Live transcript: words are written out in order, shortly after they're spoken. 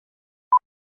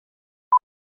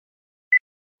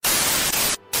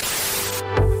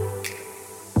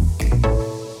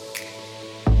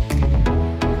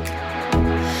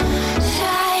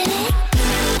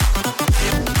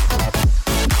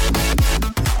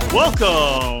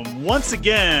Welcome once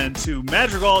again to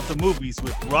Madrigal at the Movies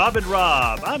with Rob and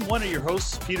Rob. I'm one of your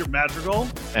hosts, Peter Madrigal.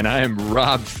 And I am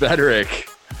Rob Federick.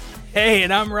 Hey,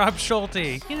 and I'm Rob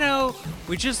Schulte. You know,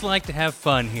 we just like to have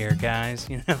fun here, guys,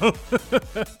 you know?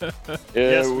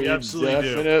 Yes, we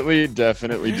absolutely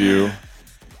definitely do.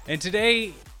 And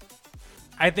today,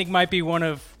 I think might be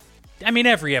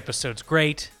every episode's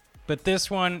great, but this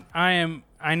one,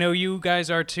 I know you guys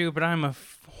are too, but I'm a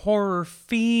horror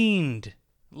fiend.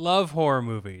 Love horror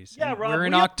movies. Yeah, Rob, we're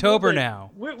in October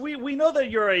now. We know that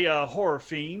you're a horror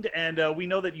fiend, and we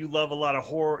know that you love a lot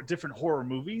of different horror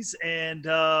movies. And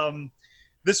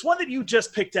this one that you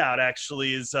just picked out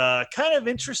actually is kind of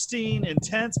interesting,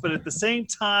 intense, but at the same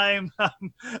time,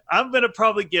 I'm going to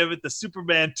probably give it the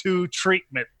Superman 2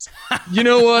 treatment. You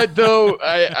know what, though?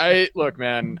 I look,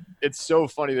 man, it's so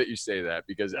funny that you say that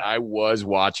because I was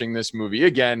watching this movie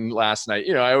again last night.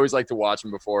 You know, I always like to watch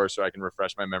them before so I can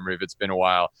refresh my memory if it's been a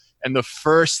while. And the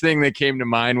first thing that came to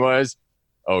mind was,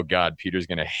 oh God, Peter's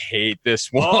gonna hate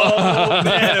this one. Oh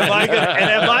man, am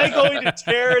I going to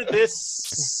tear this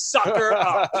sucker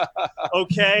up?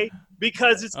 Okay,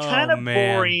 because it's kind of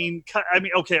boring. I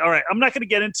mean, okay, all right. I'm not going to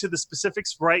get into the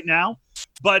specifics right now,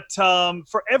 but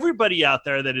for everybody out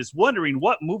there that is wondering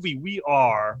what movie we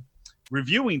are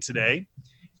reviewing today,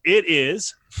 it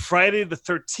is Friday the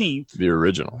 13th, the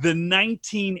original, the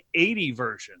 1980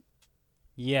 version.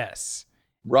 Yes,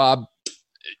 Rob.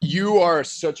 You are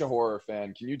such a horror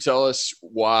fan. Can you tell us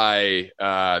why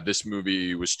this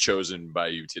movie was chosen by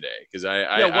you today? Because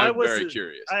I'm very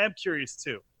curious. I am curious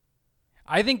too.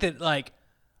 I think that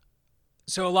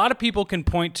so a lot of people can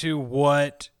point to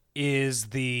what is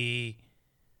the,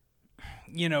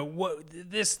 what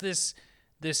this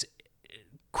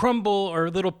crumble or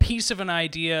little piece of an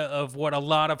idea of what a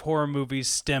lot of horror movies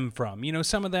stem from. You know,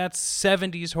 some of that's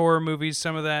 70s horror movies,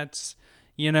 some of that's,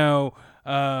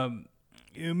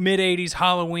 mid-80s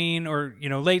Halloween or,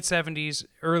 late 70s,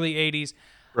 early 80s.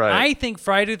 Right. I think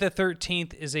Friday the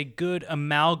 13th is a good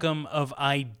amalgam of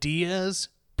ideas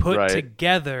put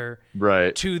together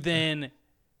to then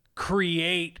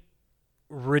create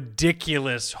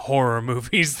ridiculous horror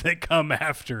movies that come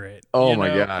after it. Oh, my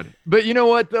God. But you know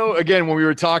what, though? Again, when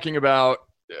we talked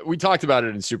about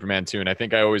it in Superman 2, and I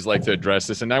think I always like to address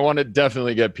this, and I want to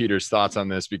definitely get Peter's thoughts on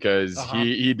this because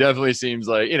he definitely seems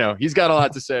like, he's got a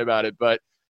lot to say about it. But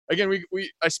again,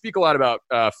 I speak a lot about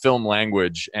film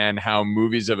language and how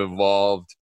movies have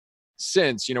evolved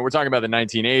since. We're talking about the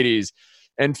 1980s,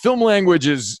 and film language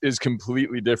is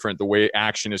completely different. The way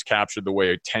action is captured, the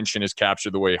way tension is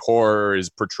captured, the way horror is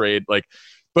portrayed.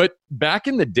 But back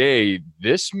in the day,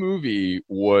 this movie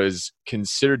was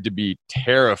considered to be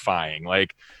terrifying.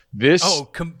 This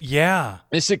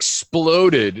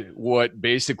exploded what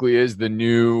basically is the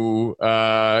new,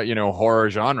 horror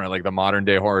genre, like the modern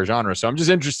day horror genre. So I'm just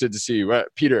interested to see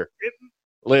Peter,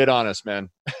 lay it on us, man.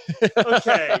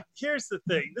 Okay, here's the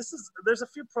thing. There's a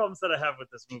few problems that I have with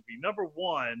this movie. Number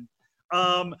one,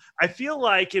 I feel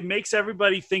like it makes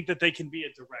everybody think that they can be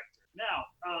a director. Now,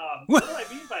 what do I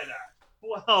mean by that?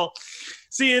 Well,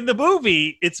 see, in the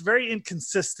movie, it's very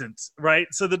inconsistent, right?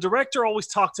 So the director always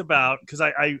talked about, because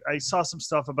I saw some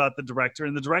stuff about the director,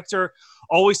 and the director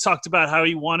always talked about how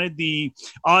he wanted the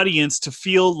audience to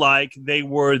feel like they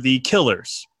were the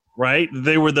killers, right?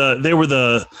 They're in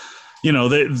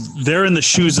the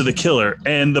shoes of the killer.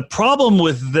 And the problem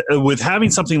with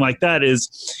having something like that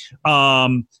is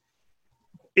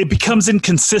it becomes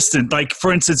inconsistent. Like, for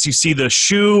instance, you see the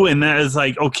shoe, and that is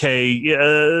like, okay,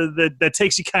 that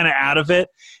takes you kind of out of it.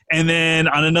 And then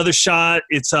on another shot,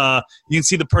 it's you can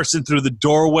see the person through the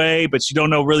doorway, but you don't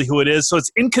know really who it is. So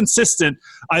it's inconsistent.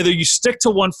 Either you stick to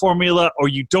one formula or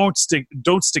you don't stick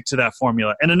to that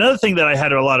formula. And another thing that I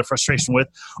had a lot of frustration with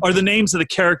are the names of the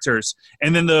characters,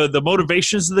 and then the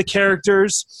motivations of the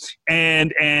characters,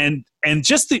 and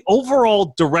just the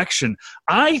overall direction.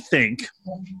 I think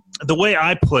the way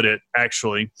I put it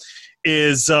actually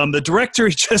is the director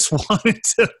just wanted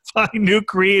to find new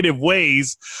creative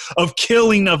ways of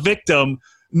killing a victim.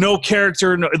 No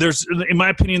character. In my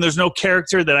opinion, there's no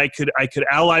character that I could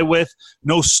ally with.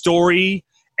 No story,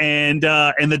 and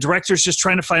the director's just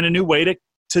trying to find a new way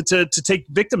to take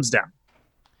victims down.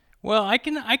 Well, I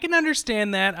can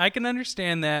understand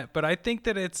that. But I think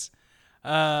that it's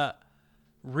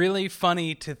really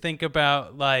funny to think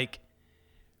about,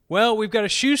 we've got a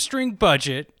shoestring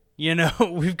budget.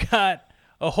 We've got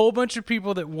a whole bunch of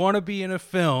people that want to be in a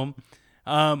film.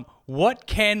 What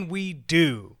can we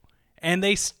do? And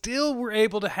they still were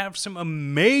able to have some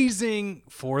amazing,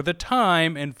 for the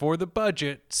time and for the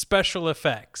budget, special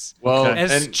effects. Well,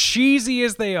 as cheesy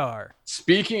as they are.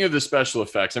 Speaking of the special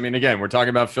effects, I mean, again, we're talking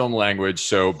about film language.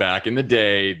 So back in the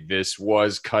day, this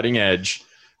was cutting edge,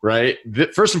 right?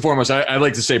 First and foremost, I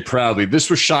like to say proudly,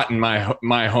 this was shot in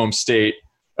my home state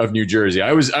of New Jersey.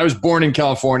 I was born in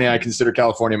California. I consider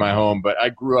California my home, but I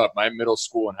grew up, my middle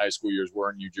school and high school years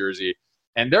were in New Jersey.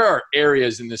 And there are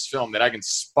areas in this film that I can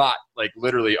spot, like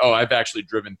literally, oh, I've actually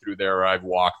driven through there or I've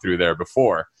walked through there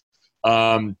before.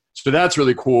 So that's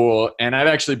really cool. And I've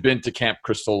actually been to Camp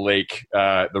Crystal Lake,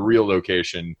 the real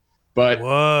location. But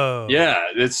whoa, yeah,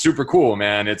 it's super cool,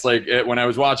 man. It's like when I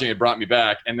was watching, it brought me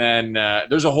back. And then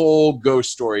there's a whole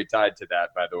ghost story tied to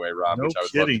that, by the way, Rob, which I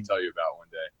would love to tell you about one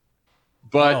day.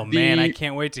 But man, I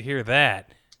can't wait to hear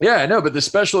that. Yeah, I know, but the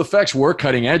special effects were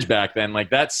cutting edge back then.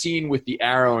 Like that scene with the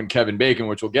arrow and Kevin Bacon,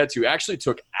 which we'll get to, actually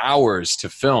took hours to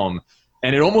film,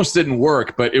 and it almost didn't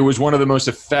work, but it was one of the most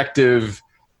effective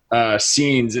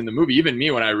scenes in the movie. Even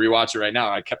me, when I rewatch it right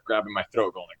now, I kept grabbing my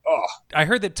throat going like, oh. I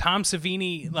heard that Tom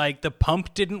Savini, like the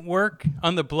pump didn't work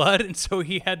on the blood, and so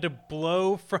he had to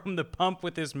blow from the pump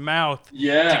with his mouth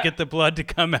to get the blood to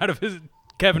come out of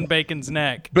Kevin Bacon's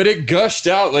neck. But it gushed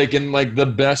out like in like the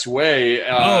best way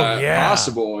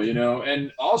possible, you know.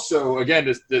 And also,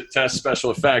 again, to test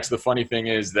special effects, the funny thing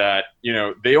is that, you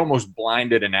know, they almost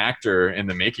blinded an actor in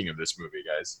the making of this movie,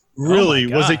 guys. Really?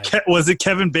 Was it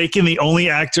Kevin Bacon? The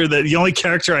only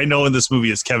character I know in this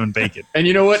movie is Kevin Bacon. And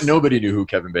you know what? Nobody knew who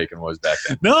Kevin Bacon was back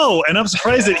then. No, and I'm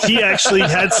surprised that he actually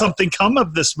had something come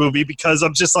of this movie, because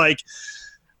I'm just like,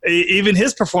 even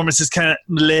his performance is kind of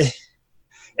bleh.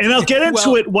 And I'll get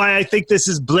into it why I think this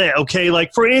is bleh, okay?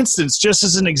 Like, for instance, just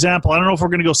as an example, I don't know if we're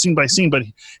going to go scene by scene, but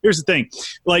here's the thing.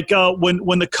 Like, when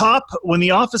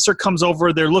the officer comes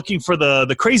over, they're looking for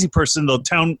the crazy person,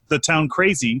 the town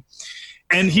crazy,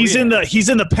 and he's in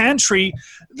the pantry.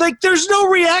 Like, there's no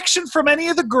reaction from any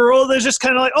of the girl. There's just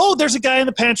kind of like, oh, there's a guy in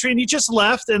the pantry, and he just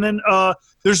left, and then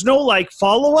there's no, like,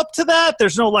 follow-up to that.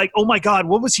 There's no, like, oh, my God,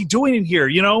 what was he doing in here,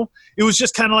 you know? It was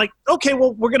just kind of like, okay,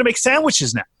 well, we're going to make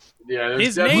sandwiches now. Yeah,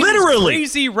 his name is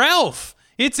Crazy Ralph.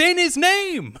 It's in his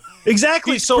name.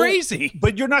 Exactly. He's crazy.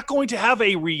 But you're not going to have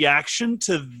a reaction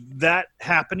to that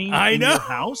happening in your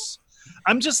house.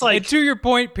 I'm just like... And to your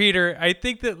point, Peter, I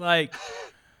think that, like,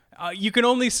 you can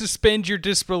only suspend your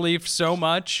disbelief so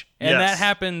much, and that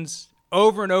happens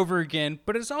over and over again.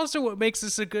 But it's also what makes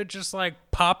this a good, just like,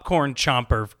 popcorn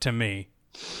chomper to me.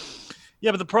 Yeah,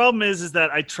 but the problem is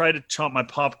that I tried to chomp my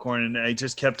popcorn, and I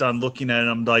just kept on looking at it, and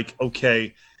I'm like,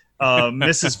 okay...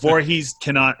 Mrs. Voorhees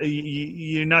cannot.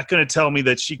 You're not going to tell me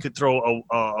that she could throw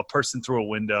a person through a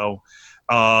window,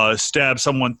 stab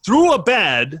someone through a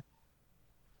bed,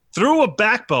 through a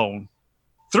backbone,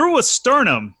 through a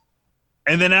sternum,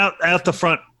 and then out the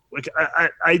front. Like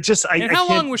how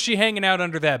long was she hanging out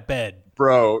under that bed,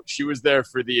 bro? She was there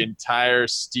for the entire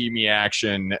steamy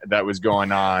action that was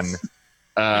going on.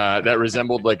 That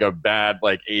resembled like a bad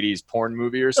like 80s porn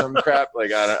movie or some crap.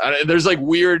 Like there's like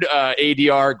weird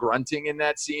ADR grunting in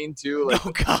that scene too. Like,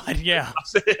 oh God, yeah.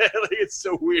 Like, it's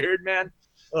so weird, man.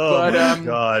 Oh my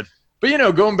God. But you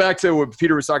know, going back to what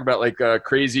Peter was talking about, like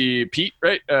Crazy Pete,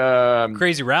 right?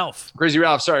 Crazy Ralph. Crazy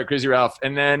Ralph.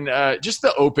 And then just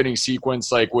the opening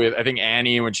sequence, like with I think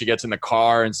Annie when she gets in the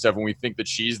car and stuff, when we think that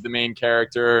she's the main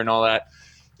character and all that.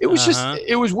 It was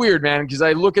it was weird, man, because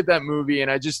I look at that movie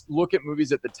and I just look at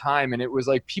movies at the time, and it was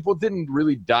like people didn't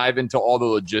really dive into all the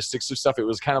logistics of stuff. It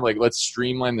was kind of like, let's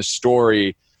streamline the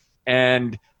story.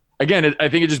 And again, I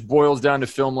think it just boils down to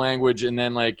film language, and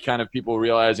then like kind of people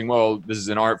realizing, well, this is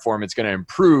an art form, it's going to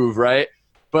improve, right?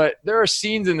 But there are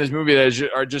scenes in this movie that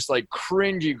are just like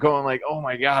cringy, going like, oh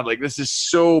my God, like this is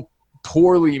so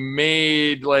poorly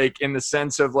made, like in the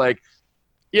sense of like,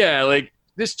 yeah, like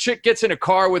this chick gets in a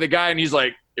car with a guy and he's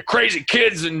like, "You're crazy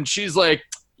kids," and she's like,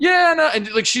 "Yeah," no,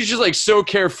 and like she's just like so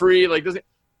carefree, like doesn't.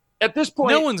 At this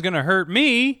point, no one's gonna hurt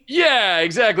me. Yeah,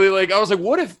 exactly. Like I was like,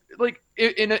 what if like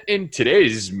in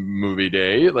today's movie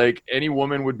day, like any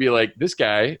woman would be like, this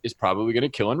guy is probably gonna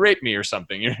kill and rape me or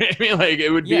something. You know what I mean? Like it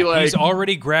would be like he's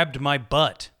already grabbed my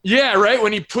butt. Yeah, right.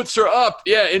 When he puts her up,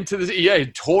 into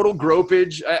the total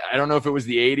gropage. I don't know if it was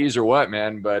the 80s or what,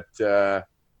 man, but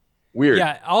weird.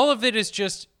 Yeah, all of it is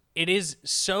just it is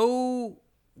so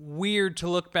weird to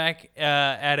look back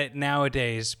at it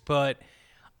nowadays, but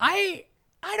I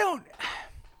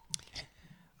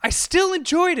still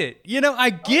enjoyed it. You know,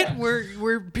 I get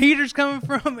where Peter's coming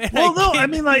from. And I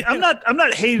mean, like, I'm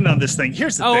not hating on this thing.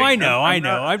 Here's the thing. I know.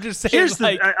 I'm just saying.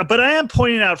 But I am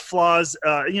pointing out flaws.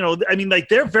 You know, I mean, like,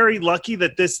 they're very lucky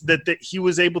that that he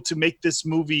was able to make this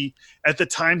movie at the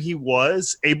time he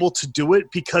was able to do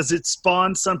it, because it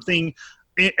spawned something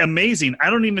amazing. I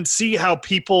don't even see how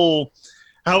people.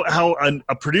 How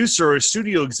a producer or a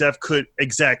studio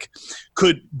exec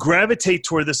could gravitate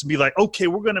toward this and be like, okay,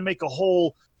 we're going to make a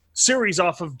whole series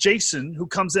off of Jason, who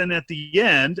comes in at the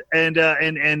end and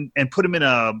put him in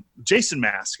a Jason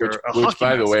mask, or a hockey which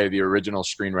by mask. The way, the original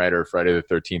screenwriter of Friday the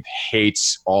 13th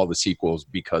hates all the sequels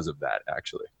because of that.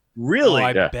 Actually, really,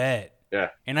 I bet. Yeah.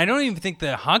 And I don't even think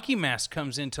the hockey mask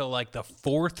comes into like the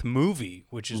 4th movie,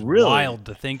 which is really wild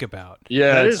to think about.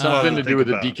 Yeah, it's something to do with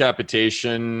the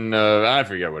decapitation. I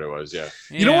forget what it was. Yeah.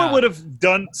 You know what would have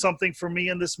done something for me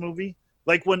in this movie?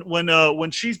 Like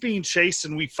when she's being chased,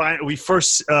 and we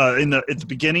first at the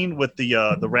beginning with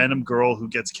the random girl who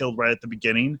gets killed right at the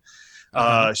beginning.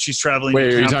 She's traveling.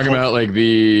 Wait, are you talking about like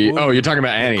the? Ooh. Oh, you're talking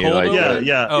about Annie. Like,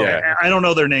 yeah. Oh. Yeah. I don't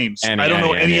know their names. I don't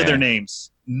know any of their names.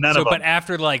 None of them. But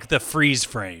after like the freeze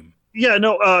frame. Yeah,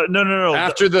 no.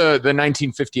 After the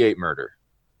 1958 murder.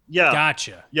 Yeah.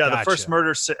 Gotcha. Yeah, the first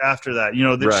murder after that. You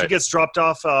know, she gets dropped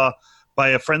off by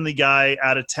a friendly guy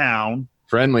out of town.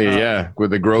 Friendly,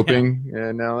 with the groping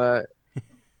and all that.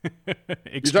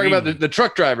 You're talking about the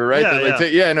truck driver, right?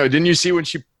 No, didn't you see when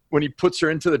he puts her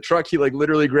into the truck, he like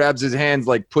literally grabs his hands,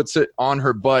 like puts it on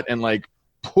her butt and like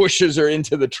pushes her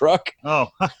into the truck? Oh,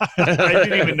 I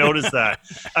didn't even notice that.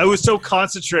 I was so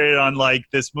concentrated on like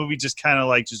this movie just kind of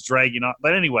like just dragging on.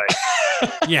 But anyway.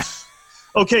 Yeah.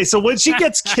 Okay, so when she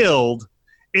gets killed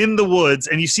in the woods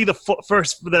and you see the foot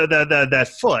first,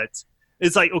 that foot,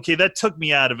 it's like, okay, that took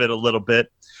me out of it a little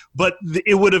bit. But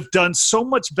it would have done so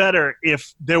much better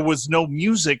if there was no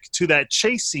music to that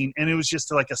chase scene and it was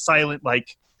just like a silent,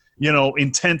 like, you know,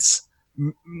 intense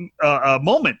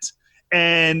moment.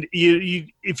 And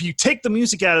if you take the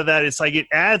music out of that, it's like it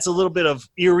adds a little bit of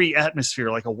eerie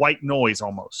atmosphere, like a white noise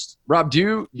almost. Rob,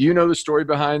 do you know the story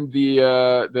behind the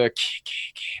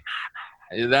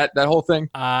that whole thing?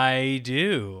 I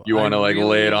do. You want to like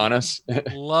lay it on us?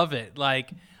 Love it.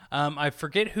 Like, I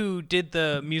forget who did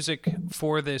the music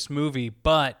for this movie,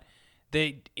 but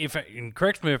and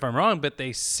correct me if I'm wrong, but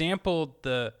they sampled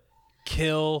the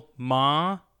Kill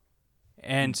Ma.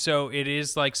 And so it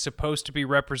is like supposed to be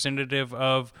representative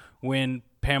of when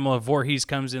Pamela Voorhees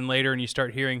comes in later and you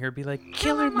start hearing her be like,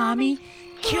 "Kill her, mommy,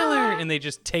 kill her." And they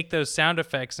just take those sound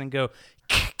effects and go,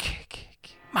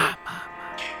 "Ma, ma, ma."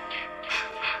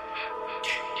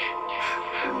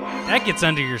 That gets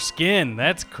under your skin.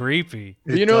 That's creepy.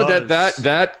 You know, that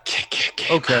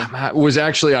was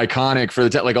actually iconic for the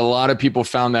time. Like a lot of people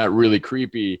found that really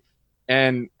creepy.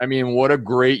 And I mean, what a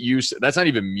great use. That's not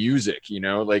even music, you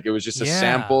know, like it was just a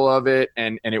sample of it.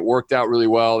 And it worked out really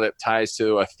well. That ties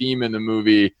to a theme in the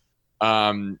movie.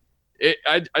 I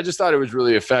just thought it was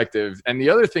really effective. And the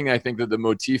other thing I think that the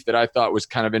motif that I thought was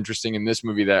kind of interesting in this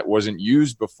movie that wasn't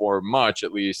used before much,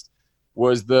 at least,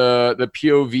 was the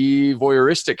POV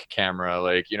voyeuristic camera.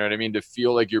 Like, you know what I mean? To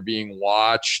feel like you're being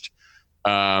watched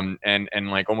and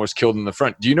like almost killed in the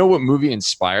front. Do you know what movie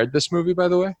inspired this movie, by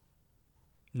the way?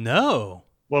 No.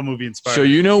 What movie inspired? So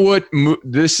you know what?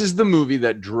 This is the movie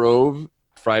that drove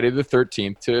Friday the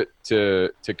 13th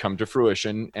to come to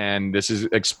fruition, and this is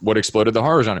what exploded the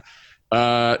horror genre.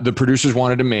 The producers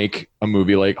wanted to make a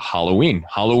movie like Halloween.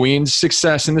 Halloween's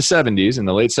success in the 70s, in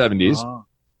the late 70s,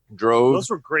 drove. Those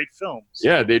were great films.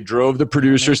 Yeah, they drove the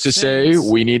producers to say,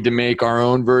 we need to make our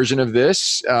own version of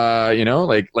this. You know,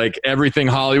 like everything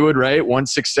Hollywood, right? One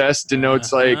success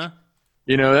denotes like.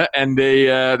 You know, and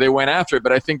they went after it.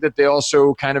 But I think that they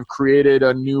also kind of created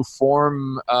a new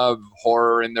form of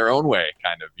horror in their own way,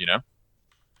 kind of, you know?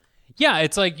 Yeah,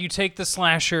 it's like you take the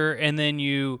slasher and then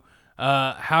you,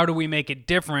 how do we make it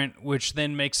different, which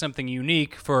then makes something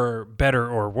unique for better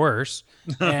or worse.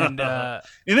 And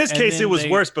in this case, it was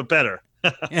worse but better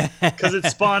because it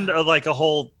spawned like a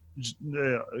whole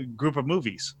group of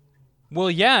movies.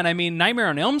 Well, yeah, and I mean, Nightmare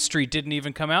on Elm Street didn't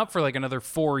even come out for like another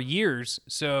 4 years,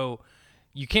 so...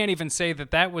 You can't even say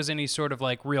that was any sort of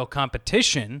like real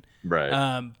competition.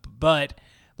 Right. But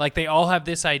like they all have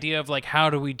this idea of like, how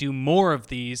do we do more of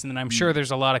these? And then I'm sure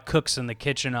there's a lot of cooks in the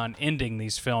kitchen on ending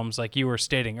these films like you were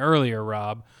stating earlier,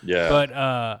 Rob. Yeah.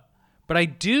 But I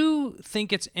do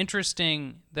think it's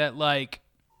interesting that like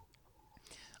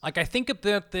I think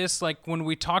about this like when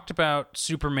we talked about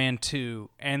Superman 2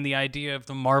 and the idea of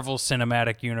the Marvel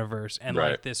Cinematic Universe and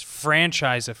like this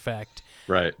franchise effect.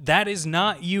 Right. That is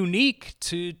not unique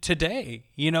to today.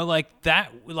 You know, like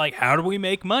that, like how do we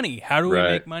make money? How do we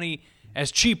make money as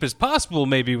cheap as possible,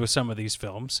 maybe with some of these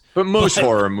films? But most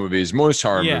horror movies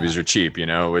are cheap, you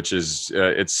know, which is,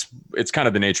 it's kind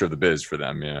of the nature of the biz for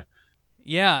them. Yeah.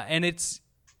 Yeah. And it's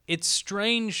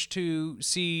strange to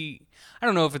see, I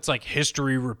don't know if it's like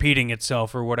history repeating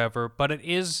itself or whatever, but it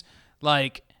is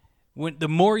like when the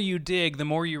more you dig, the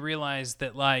more you realize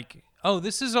that like, oh,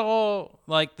 this is all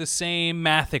like the same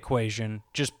math equation,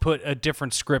 just put a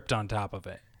different script on top of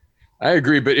it. I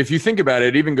agree, but if you think about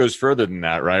it, it even goes further than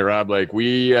that, right, Rob? Like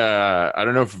we, I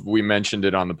don't know if we mentioned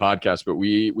it on the podcast, but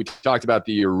we talked about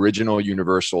the original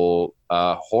Universal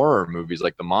horror movies,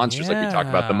 like the monsters, like we talked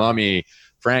about The Mummy,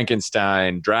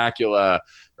 Frankenstein, Dracula,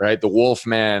 right? The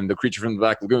Wolfman, The Creature from the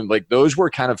Black Lagoon. Like those were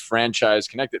kind of franchise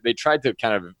connected. They tried to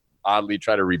kind of oddly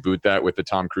try to reboot that with the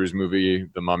Tom Cruise movie,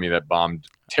 The Mummy, that bombed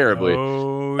terribly.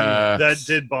 Oh, that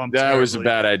did bomb terribly. That was a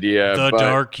bad idea. The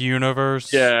Dark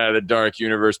Universe. Yeah, the Dark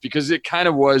Universe, because it kind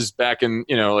of was back in,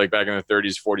 you know, like back in the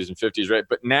 30s, 40s, and 50s, right?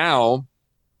 But now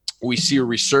we see a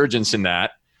resurgence in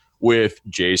that with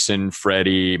Jason,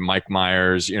 Freddy, Michael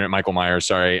Myers,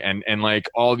 sorry, and like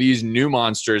all these new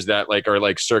monsters that like are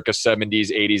like circa 70s,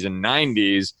 80s, and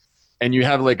 90s, and you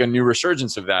have like a new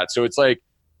resurgence of that. So it's like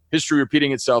history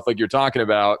repeating itself like you're talking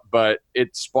about, but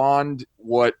it spawned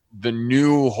what the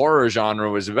new horror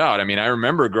genre was about. I mean, I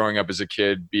remember growing up as a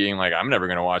kid being like, I'm never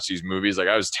going to watch these movies. Like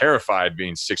I was terrified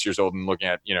being 6 years old and looking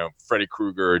at, you know, Freddy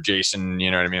Krueger or Jason,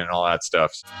 you know what I mean? And all that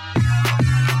stuff.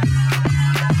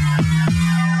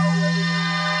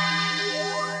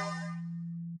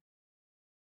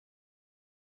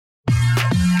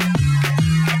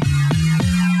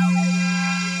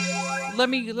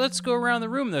 Let's go around the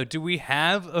room though. Do we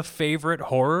have a favorite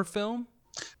horror film?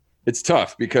 It's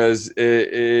tough because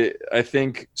I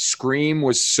think Scream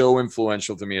was so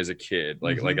influential to me as a kid,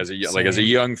 like as a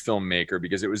young filmmaker,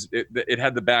 because it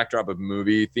had the backdrop of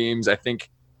movie themes. I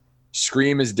think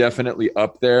Scream is definitely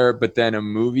up there, but then a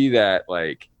movie that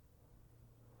like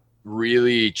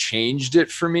really changed it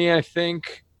for me, I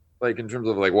think, like in terms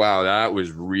of like, wow, that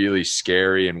was really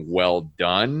scary and well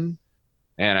done.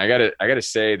 And I gotta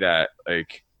say that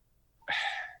like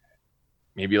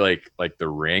maybe like The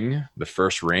Ring, the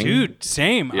first Ring. Dude,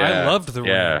 same. Yeah. I loved The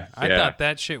Ring. I yeah. thought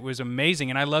that shit was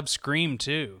amazing, and I loved Scream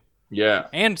too. Yeah.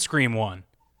 And Scream 1.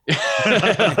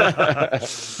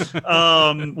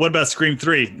 What about Scream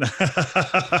 3?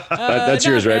 That's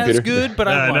yours, right, Peter? That's good, but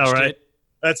I watched right? it.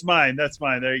 That's mine.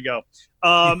 There you go.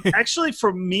 Actually,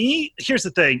 for me, here's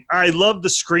the thing. I love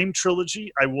the Scream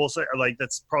trilogy. I will say, like,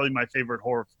 that's probably my favorite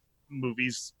horror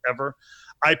movies ever.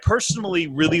 I personally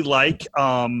really like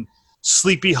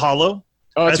Sleepy Hollow.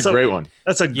 Oh, that's a great one.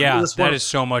 That's a that is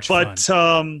so much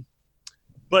fun.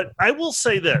 But I will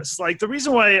say this: like the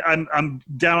reason why I'm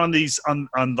down on these on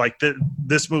like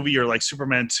this movie or like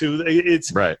Superman 2,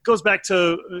 it goes back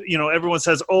to, you know, everyone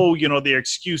says, oh, you know, the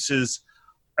excuses.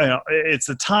 It's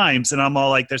the times, and I'm all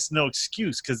like, there's no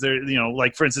excuse, because they're, you know,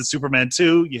 like for instance, Superman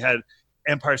 2, you had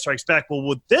Empire Strikes Back. Well,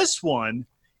 with this one,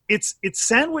 it's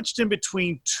sandwiched in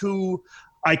between two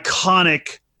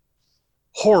iconic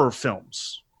horror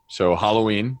films. So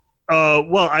Halloween.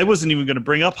 Well, I wasn't even going to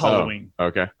bring up Halloween. Oh,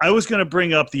 okay. I was going to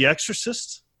bring up The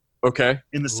Exorcist. Okay.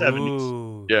 In the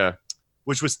 70s. Yeah.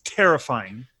 Which was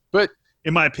terrifying, but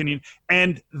in my opinion,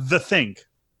 and The Thing.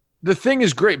 The Thing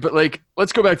is great, but like,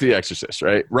 let's go back to The Exorcist,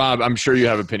 right? Rob, I'm sure you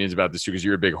have opinions about this too, because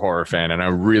you're a big horror fan, and I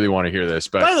really want to hear this.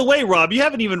 But by the way, Rob, you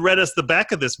haven't even read us the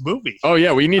back of this movie. Oh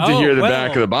yeah, we need to hear the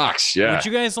back of the box. Yeah. Would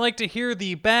you guys like to hear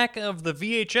the back of the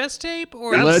VHS tape,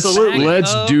 or let's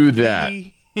do that?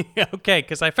 Okay,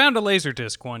 because I found a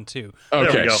Laserdisc one too.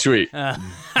 Okay, sweet. The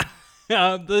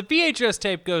VHS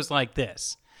tape goes like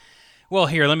this. Well,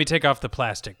 here, let me take off the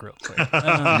plastic real quick.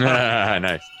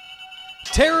 Nice.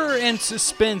 Terror and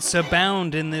suspense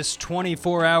abound in this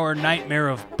 24-hour nightmare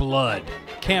of blood.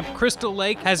 Camp Crystal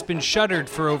Lake has been shuttered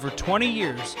for over 20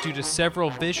 years due to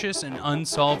several vicious and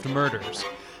unsolved murders.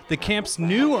 The camp's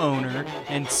new owner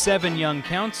and 7 young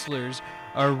counselors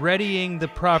are readying the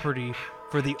property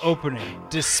for the opening,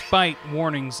 despite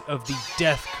warnings of the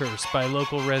death curse by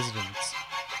local residents.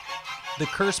 The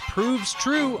curse proves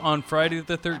true on Friday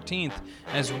the 13th,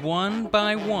 as one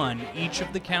by one, each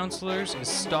of the counselors is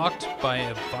stalked by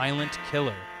a violent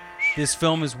killer. This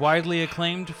film is widely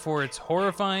acclaimed for its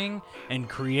horrifying and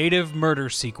creative murder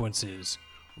sequences.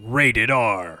 Rated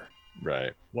R.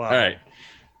 Right. Wow. All right.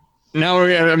 Now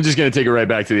I'm just going to take it right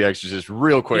back to The Exorcist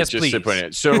real quick. Yes, just please. to put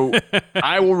it. So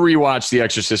I will rewatch The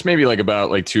Exorcist maybe like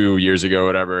about 2 years ago,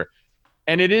 whatever.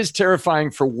 And it is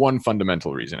terrifying for one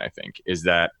fundamental reason, I think, is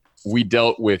that we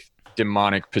dealt with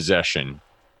demonic possession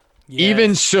Yes.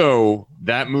 Even so,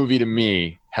 that movie to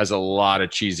me has a lot of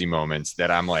cheesy moments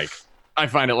that I'm like, I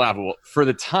find it laughable. For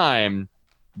the time,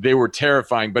 they were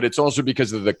terrifying, but it's also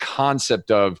because of the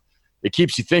concept of, it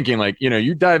keeps you thinking, like, you know,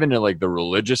 you dive into like the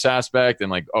religious aspect and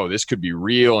like, oh, this could be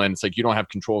real. And it's like, you don't have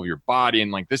control of your body.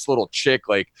 And like this little chick,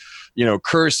 like, you know,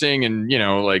 cursing and, you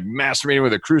know, like masturbating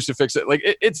with a crucifix. Like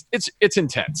it's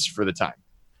intense for the time.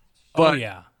 But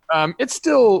it's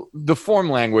still, the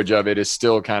form language of it is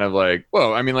still kind of like,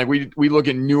 whoa. I mean, like we look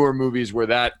at newer movies where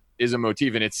that is a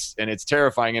motif and it's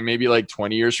terrifying. And maybe like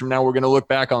 20 years from now, we're going to look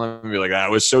back on them and be like, that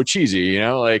was so cheesy, you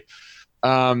know, like,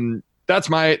 that's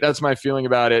my feeling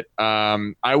about it.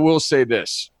 I will say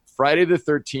this: Friday the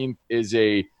 13th is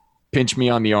a pinch me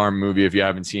on the arm movie if you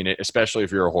haven't seen it, especially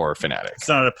if you're a horror fanatic. It's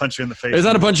not a punch you in the face. It's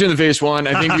not a punch you in the face one.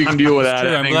 I think we can deal with that.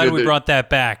 True. I'm glad we brought that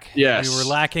back. Yes. We were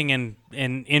lacking in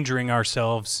injuring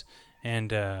ourselves. And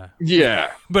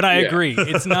But I agree.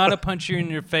 It's not a punch you in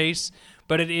your face,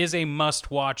 but it is a must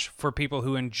watch for people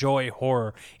who enjoy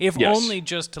horror. If only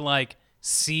just to like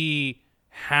see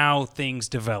how things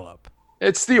develop.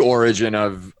 It's the origin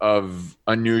of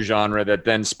a new genre that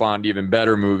then spawned even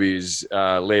better movies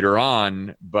later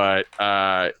on. But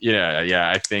I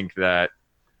think that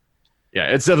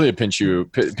it's definitely a pinch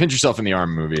yourself in the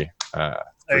arm movie.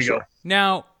 There you go.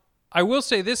 Now, I will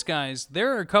say this, guys.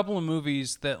 There are a couple of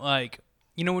movies that, like,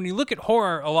 you know, when you look at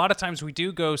horror, a lot of times we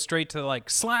do go straight to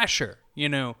like slasher. You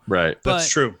know, right? But that's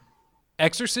true.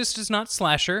 Exorcist is not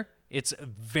slasher. It's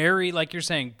very, like you're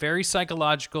saying, very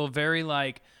psychological, very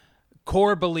like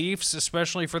core beliefs,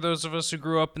 especially for those of us who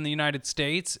grew up in the United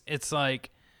States. It's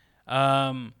like,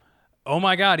 oh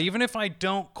my God, even if I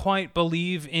don't quite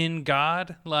believe in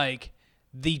God, like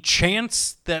the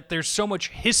chance that there's so much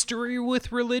history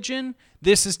with religion,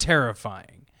 this is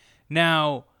terrifying.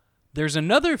 Now, there's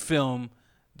another film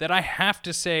that I have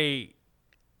to say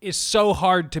is so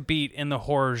hard to beat in the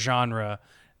horror genre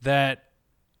that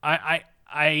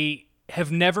I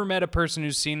have never met a person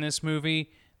who's seen this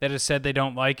movie that has said they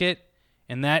don't like it.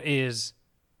 And that is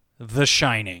The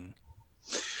Shining.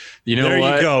 You know there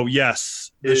what? You go.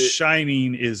 Yes. The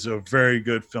Shining is a very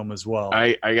good film as well.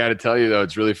 I got to tell you, though,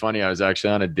 it's really funny. I was actually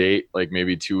on a date like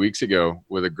maybe 2 weeks ago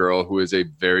with a girl who is a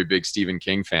very big Stephen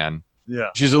King fan.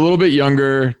 Yeah. She's a little bit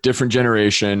younger, different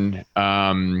generation.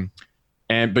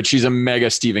 But she's a mega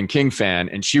Stephen King fan,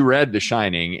 and she read The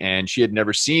Shining, and she had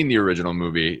never seen the original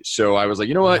movie. So I was like,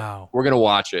 you know what? Wow. We're going to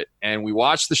watch it. And we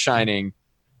watched The Shining,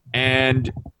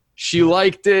 and she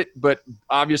liked it, but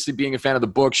obviously being a fan of the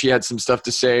book, she had some stuff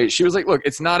to say. She was like, look,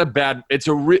 it's not a bad, it's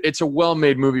a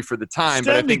well-made movie for the time.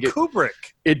 Stanley but I think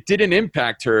Kubrick. It didn't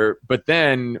impact her. But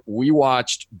then we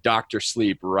watched Dr.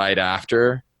 Sleep right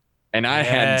after. And I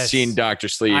hadn't seen Dr.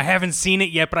 Sleep. I haven't seen it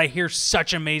yet, but I hear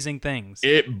such amazing things.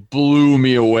 It blew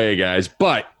me away, guys.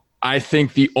 But I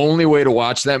think the only way to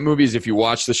watch that movie is if you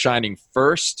watch The Shining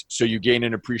first, so you gain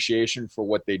an appreciation for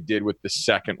what they did with the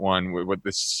second one, with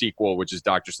the sequel, which is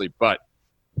Dr. Sleep. But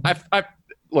I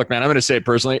look, man, I'm going to say it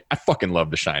personally. I fucking love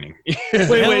The Shining.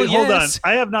 wait, hold on.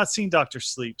 I have not seen Dr.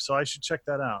 Sleep, so I should check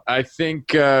that out. I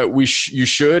think you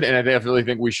should, and I definitely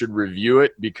think we should review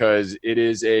it because it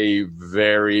is a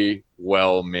very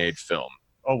well-made film.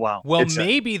 Oh, wow. Well,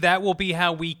 maybe that will be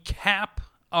how we cap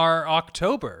our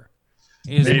October.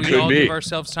 We all give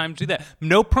ourselves time to do that.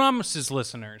 No promises,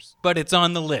 listeners, but it's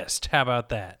on the list. How about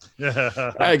that?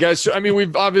 All right, guys. So, I mean,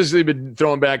 we've obviously been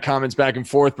throwing back comments back and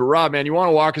forth, but Rob, man, you want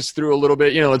to walk us through a little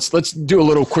bit? You know, let's do a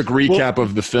little quick recap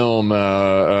of the film,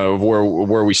 of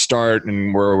where we start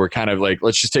and where we're kind of like.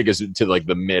 Let's just take us to like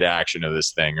the mid action of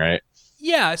this thing, right?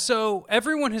 Yeah, so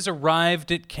everyone has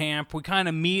arrived at camp. We kind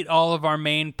of meet all of our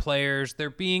main players.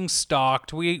 They're being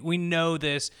stalked. We know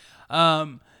this.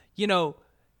 You know,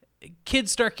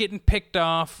 kids start getting picked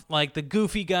off. Like the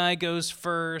goofy guy goes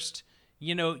first.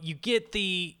 You know, you get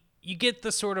the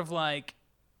sort of like,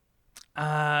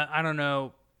 I don't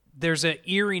know. There's an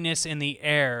eeriness in the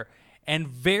air, and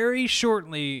very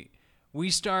shortly we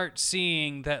start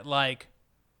seeing that, like,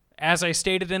 as I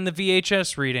stated in the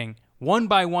VHS reading, one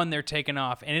by one they're taken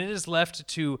off, and it is left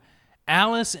to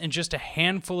Alice and just a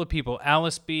handful of people.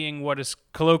 Alice being what is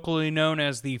colloquially known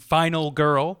as the final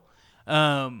girl.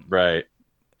 Right.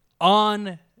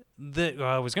 I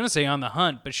was going to say on the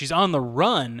hunt, but she's on the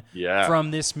run from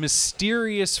this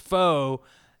mysterious foe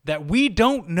that we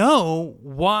don't know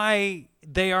why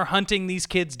they are hunting these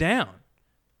kids down.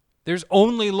 There's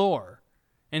only lore.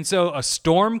 And so a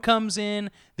storm comes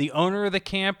in. The owner of the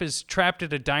camp is trapped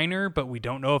at a diner, but we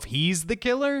don't know if he's the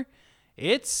killer.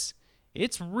 It's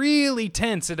really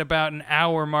tense at about an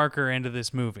hour marker into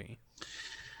this movie.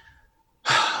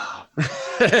 The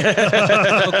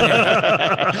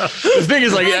thing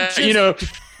is, like, you know,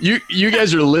 you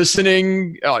guys are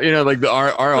listening, you know, like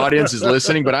our audience is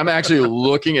listening, but I'm actually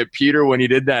looking at Peter when he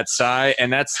did that sigh,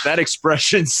 and that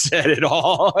expression said it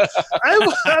all.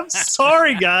 I'm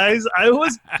sorry, guys. I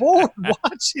was bored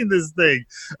watching this thing.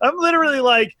 I'm literally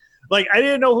like I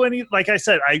didn't know who any. Like I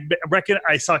said, I reckon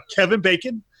I saw Kevin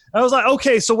Bacon. I was like,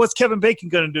 okay, so what's Kevin Bacon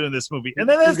going to do in this movie? And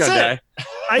then that's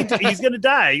it. He's going to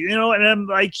die, you know. And I'm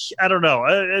like, I don't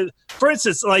know. For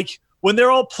instance, like when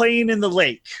they're all playing in the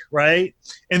lake, right?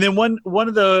 And then one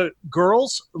of the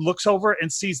girls looks over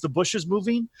and sees the bushes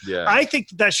moving. Yeah. I think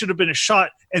that should have been a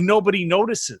shot, and nobody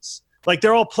notices. Like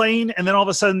they're all playing, and then all of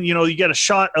a sudden, you know, you get a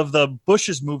shot of the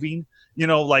bushes moving. You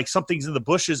know, like something's in the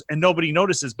bushes and nobody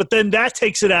notices. But then that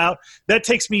takes it out. That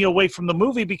takes me away from the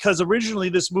movie because originally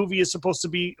this movie is supposed to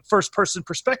be first-person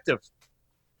perspective.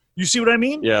 You see what I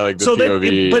mean? Yeah, like the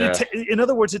POV. In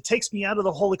other words, it takes me out of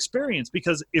the whole experience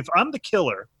because if I'm the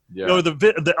killer, or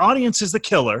the audience is the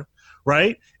killer,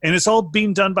 right, and it's all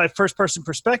being done by first-person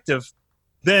perspective,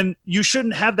 then you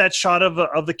shouldn't have that shot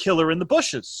of the killer in the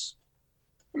bushes.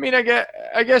 I mean, I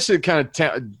guess it kind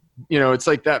of, you know, it's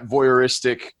like that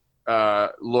voyeuristic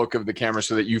look of the camera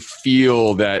so that you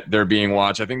feel that they're being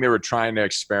watched. I think they were trying to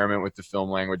experiment with the film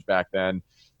language back then.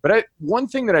 But one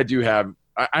thing that I do have,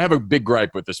 I have a big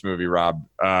gripe with this movie, Rob,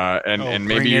 and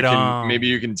maybe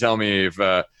you can tell me if.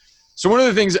 So one of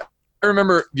the things I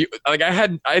remember,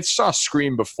 I saw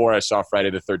Scream before I saw Friday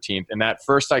the 13th, and that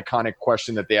first iconic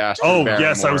question that they asked. Oh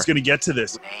yes, I was going to get to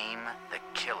this. Name the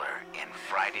killer in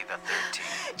Friday the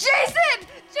 13th. Jason!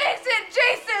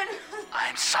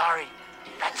 I'm sorry.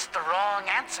 That's the wrong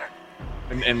answer.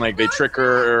 And like they trick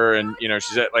her, and you know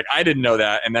she's like, I didn't know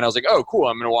that, and then I was like, oh cool,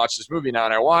 I'm gonna watch this movie now,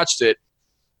 and I watched it.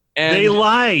 And they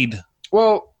lied.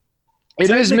 Well, it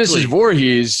is Mrs.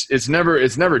 Voorhees. It's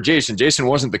never Jason. Jason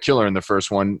wasn't the killer in the first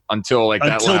one until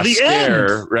that last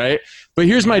scare, right? But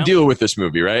here's my deal with this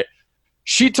movie, right?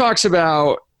 She talks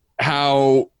about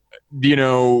how, you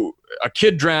know, a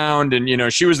kid drowned, and you know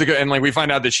she was and like we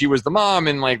find out that she was the mom,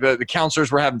 and like the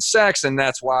counselors were having sex, and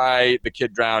that's why the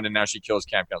kid drowned, and now she kills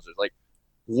camp counselors. Like,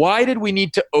 why did we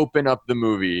need to open up the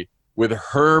movie with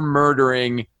her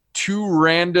murdering two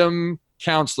random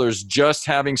counselors just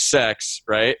having sex,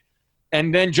 right?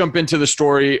 And then jump into the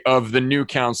story of the new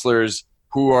counselors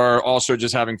who are also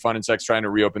just having fun and sex trying to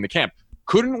reopen the camp.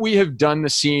 Couldn't we have done the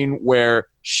scene where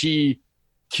she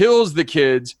kills the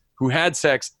kids who had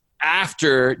sex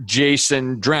after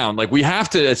Jason drowned? Like, we have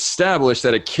to establish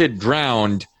that a kid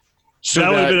drowned. So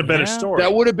that would have been a better story.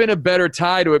 That would have been a better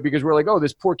tie to it, because we're like, oh,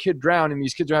 this poor kid drowned and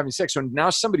these kids are having sex. So now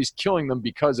somebody's killing them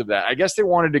because of that. I guess they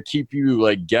wanted to keep you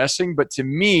like guessing, but to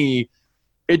me,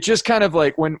 it just kind of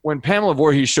like when Pamela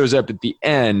Voorhees shows up at the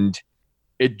end,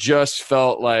 it just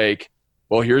felt like,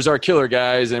 well, here's our killer,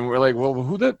 guys. And we're like, well,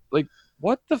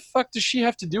 what the fuck does she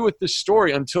have to do with this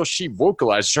story until she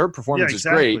vocalizes? Her performance is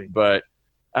great, but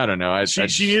I don't know. It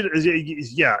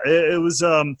was,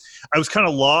 I was kind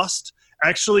of lost.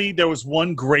 Actually, there was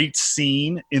one great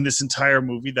scene in this entire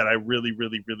movie that I really,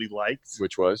 really, really liked.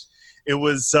 Which was? It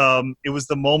was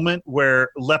the moment where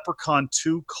Leprechaun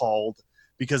 2 called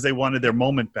because they wanted their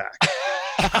moment back.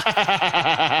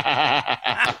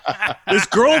 This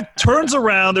girl turns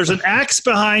around. There's an axe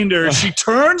behind her. She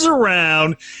turns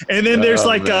around, and then there's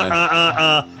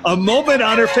a moment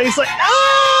on her face, like, ah!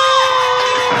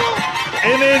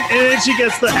 And then she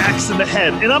gets the axe in the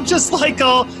head. And I'm just like,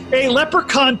 hey,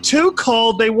 Leprechaun 2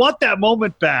 called. They want that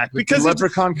moment back. Because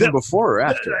Leprechaun came before or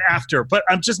after? After. But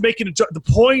I'm just making a joke. The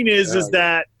point is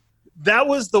that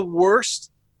was the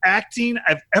worst acting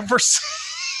I've ever seen.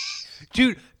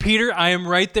 Dude, Peter, I am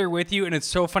right there with you, and it's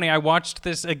so funny. I watched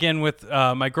this again with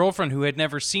my girlfriend who had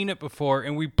never seen it before,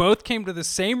 and we both came to the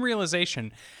same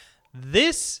realization.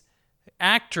 This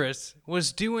actress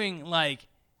was doing, like,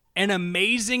 an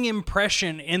amazing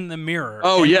impression in the mirror.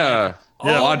 Oh, yeah.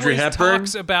 Audrey Hepburn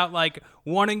talks about, like,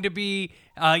 wanting to be,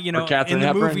 in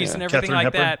the movies and everything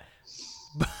like that.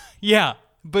 Yeah,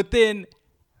 but then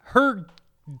her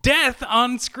death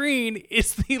on screen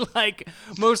is the like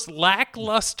most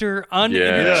lackluster,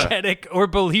 unenergetic, or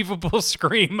believable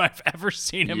scream I've ever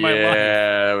seen in my life.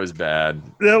 Yeah, that was bad.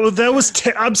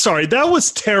 I'm sorry, that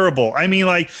was terrible. I mean,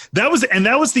 like that was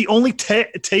the only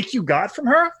take you got from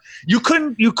her. You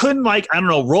couldn't like, I don't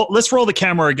know, let's roll the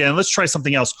camera again. Let's try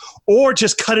something else, or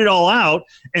just cut it all out,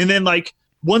 and then like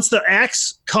once the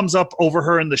axe comes up over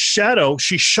her in the shadow,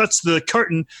 she shuts the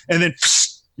curtain, and then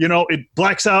You know, it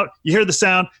blacks out. You hear the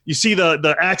sound. You see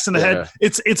the axe in the head.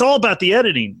 It's all about the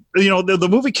editing. You know, the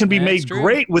movie can be made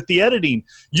great with the editing.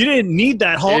 You didn't need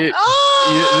that Hulk.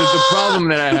 The problem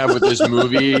that I have with this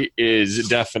movie is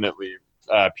definitely,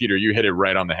 Peter, you hit it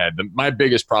right on the head. My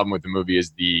biggest problem with the movie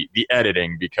is the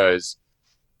editing, because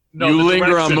you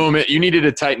linger on a moment. You needed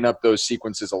to tighten up those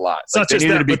sequences a lot. It's like, they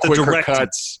needed to be quicker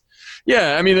cuts.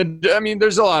 Yeah, I mean,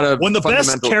 there's a lot of when the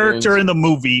best character in the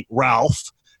movie,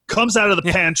 Ralph, comes out of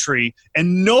the pantry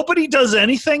and nobody does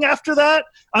anything after that.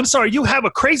 I'm sorry, you have a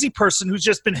crazy person who's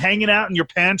just been hanging out in your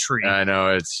pantry. I know,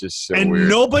 it's just so and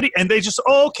weird. And they just,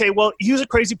 okay, well, he was a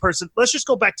crazy person. Let's just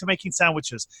go back to making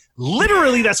sandwiches.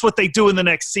 Literally, that's what they do in the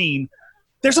next scene.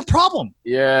 There's a problem.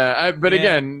 Yeah,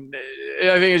 again,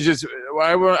 I think it's just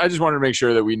I just wanted to make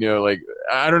sure that we know. Like,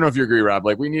 I don't know if you agree, Rob.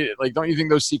 Like, we need, like, don't you think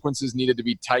those sequences needed to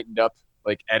be tightened up,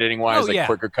 like editing wise,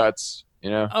 quicker cuts? You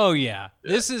know? Oh yeah.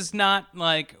 This is not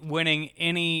like winning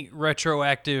any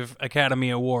retroactive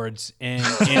Academy Awards in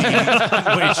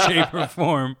any way, shape, or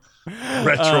form.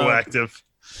 Retroactive.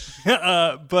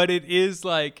 But it is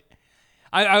like,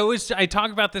 I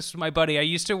talk about this with my buddy. I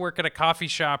used to work at a coffee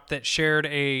shop that shared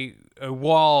a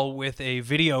wall with a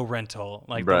video rental,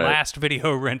 like the last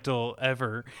video rental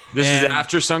ever. This is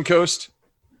after Suncoast?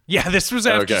 Yeah, this was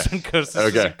after Suncoast.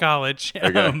 This was in college.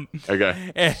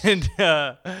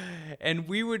 And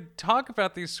we would talk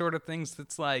about these sort of things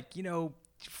that's like, you know,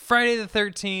 Friday the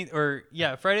 13th,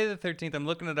 Friday the 13th. I'm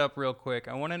looking it up real quick.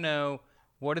 I want to know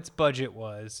what its budget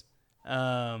was.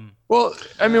 Well,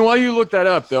 I mean, while you look that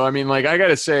up, though, I mean, like, I got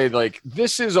to say, like,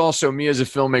 this is also me as a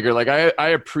filmmaker. Like, I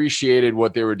appreciated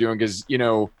what they were doing because, you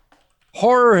know,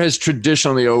 horror has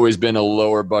traditionally always been a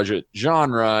lower budget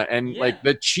genre, and like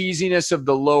the cheesiness of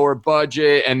the lower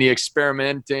budget and the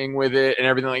experimenting with it and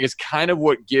everything, like, it's kind of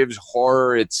what gives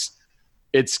horror its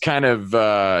kind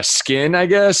of skin, I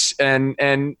guess.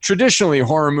 And traditionally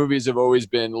horror movies have always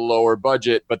been lower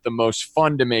budget, but the most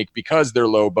fun to make because they're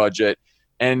low budget,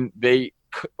 and they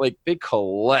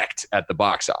collect at the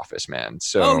box office, man.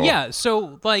 So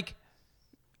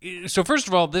So first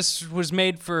of all, this was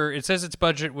made for, it says its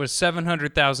budget was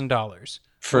 $700,000.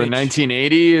 For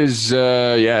 1980 is,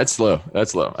 it's low.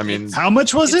 That's low. I mean, how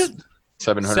much was it?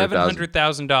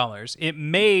 $700,000. It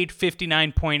made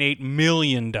 $59.8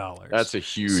 million. That's a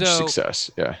huge success.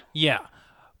 Yeah. Yeah.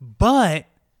 But,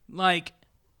 like,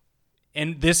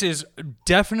 and this is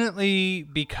definitely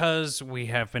because we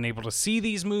have been able to see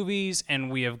these movies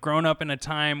and we have grown up in a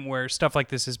time where stuff like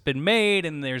this has been made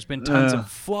and there's been tons of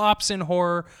flops in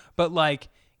horror. But, like,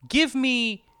 give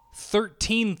me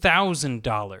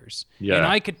 $13,000 and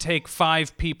I could take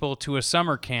 5 people to a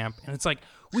summer camp, and it's like,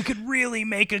 we could really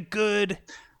make a good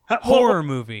horror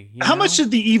movie. How much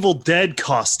did The Evil Dead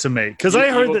cost to make? Because I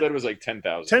heard Evil that Dead was like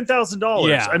 $10,000. $10,000.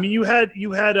 Yeah. I mean, you had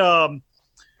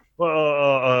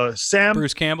Sam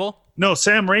Bruce Campbell. No,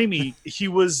 Sam Raimi. He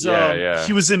was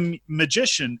he was a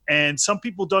magician, and some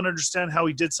people don't understand how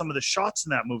he did some of the shots in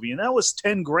that movie, and that was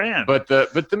 $10,000. But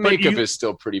the makeup is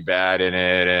still pretty bad in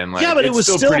it, and like but it was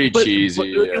still pretty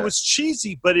cheesy. It was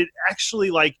cheesy, but it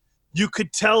actually, like, you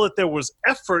could tell that there was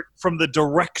effort from the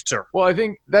director. Well, I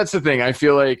think that's the thing. I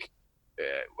feel like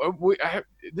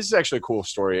this is actually a cool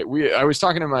story. I was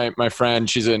talking to my friend.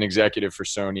 She's an executive for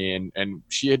Sony, and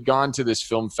she had gone to this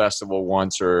film festival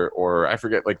once, or I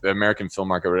forget, like the American Film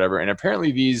Market or whatever. And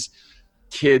apparently these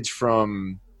kids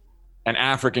from an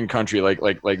African country,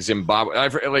 like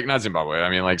Zimbabwe, like not Zimbabwe. I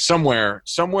mean, like somewhere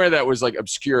that was like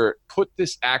obscure, put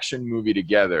this action movie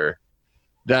together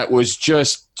that was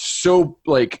just so,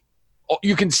 like,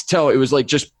 you can tell it was like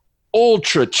just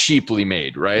ultra cheaply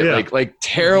made, right? Yeah. Like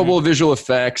terrible visual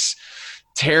effects,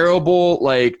 terrible,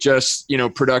 like, just, you know,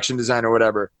 production design or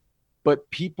whatever. But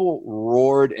people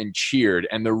roared and cheered,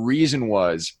 and the reason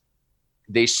was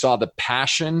they saw the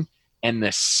passion and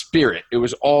the spirit. It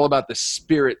was all about the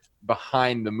spirit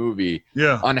behind the movie,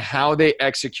 on how they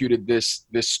executed this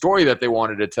story that they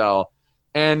wanted to tell.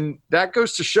 And that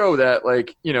goes to show that,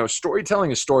 like, you know,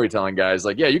 storytelling is storytelling, guys.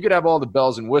 Like, yeah, you could have all the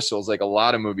bells and whistles like a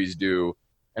lot of movies do,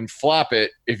 and flop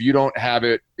it if you don't have,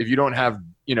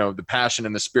 you know, the passion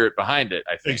and the spirit behind it,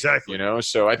 I think. Exactly. You know,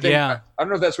 so I think, I don't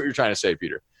know if that's what you're trying to say,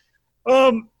 Peter.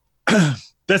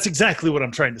 That's exactly what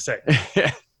I'm trying to say.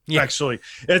 Actually,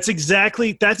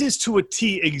 that is to a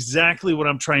T exactly what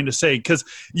I'm trying to say. Because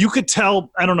you could tell,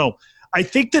 I don't know, I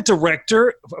think the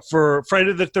director for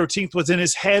Friday the 13th was in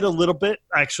his head a little bit,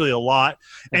 actually a lot.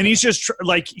 And he's just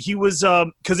like, he was,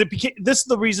 because this is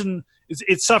the reason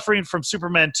it's suffering from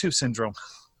Superman 2 syndrome.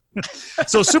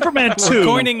 So Superman 2. We're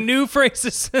coining new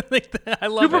phrases like that. I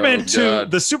love Superman it. 2,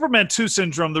 the Superman 2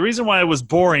 syndrome, the reason why it was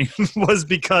boring was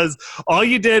because all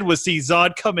you did was see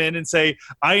Zod come in and say,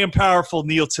 I am powerful,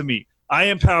 kneel to me. I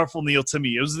am powerful, kneel to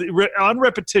me. It was on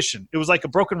repetition. It was like a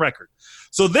broken record.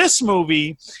 So this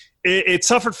movie, it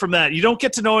suffered from that. You don't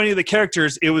get to know any of the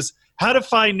characters. It was how to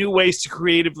find new ways to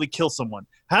creatively kill someone,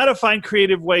 how to find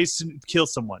creative ways to kill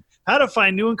someone, how to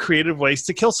find new and creative ways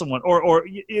to kill someone.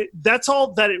 That's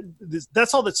all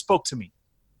that spoke to me.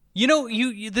 You know,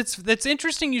 that's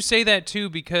interesting you say that too,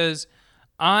 because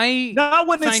not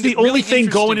when it's the only thing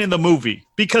going in the movie.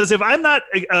 Because if I'm not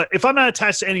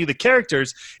attached to any of the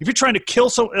characters, if you're trying to kill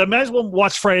someone, I might as well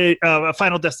watch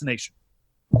Final Destination.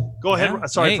 Go ahead.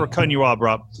 Sorry for cutting you off,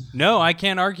 Rob. No, I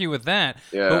can't argue with that.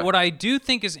 Yeah. But what I do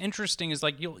think is interesting is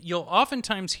like you'll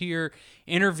oftentimes hear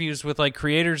interviews with like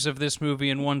creators of this movie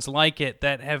and ones like it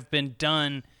that have been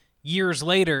done years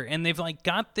later, and they've like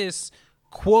got this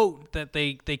quote that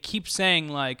they keep saying,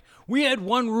 like, we had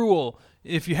one rule: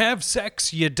 if you have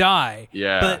sex, you die.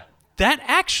 Yeah. But that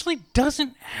actually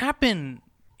doesn't happen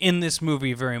in this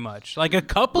movie very much. Like a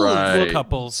couple of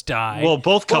couples die. Well,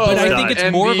 both couples die. But I die. think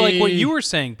it's more like what you were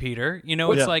saying, Peter. You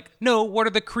know, it's like, no, what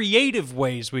are the creative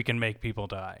ways we can make people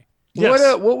die?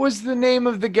 Yes. What was the name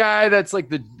of the guy that's like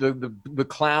the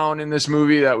clown in this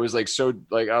movie that was like so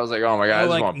like I was like, oh my god, I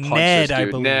just want to punch Ned, this dude. I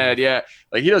believe. Ned, yeah.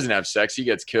 Like he doesn't have sex, he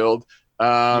gets killed. You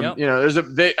know,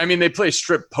 they play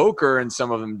strip poker and some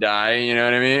of them die, you know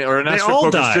what I mean? Or not strip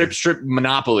poker, strip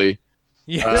Monopoly.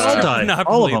 Yeah, they all die.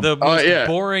 Monopoly, all of them. the most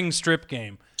boring strip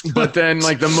game. But then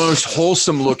like the most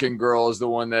wholesome looking girl is the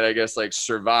one that I guess like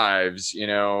survives, you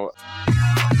know.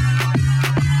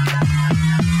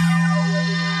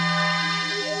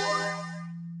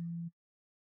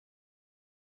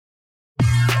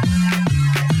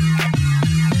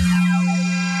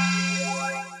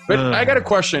 But I got a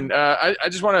question. I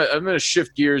just want to – I'm going to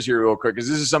shift gears here real quick because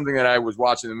this is something that I was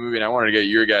watching the movie and I wanted to get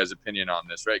your guys' opinion on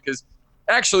this, right? Because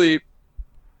actually,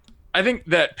 I think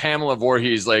that Pamela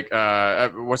Voorhees, like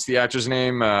what's the actor's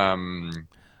name?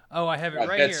 I have it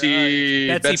right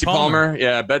here. Betsy Palmer.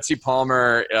 Yeah, Betsy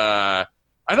Palmer. I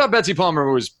thought Betsy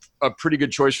Palmer was a pretty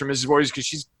good choice for Mrs. Voorhees because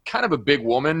she's kind of a big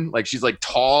woman. Like she's like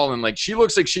tall and like she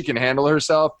looks like she can handle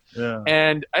herself. Yeah.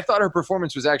 And I thought her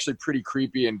performance was actually pretty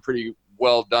creepy and pretty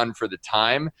well done for the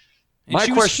time. And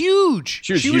she was huge.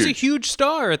 She was a huge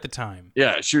star at the time.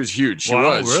 Yeah, she was huge. She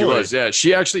Wow, was. really? She was. Yeah,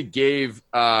 she actually gave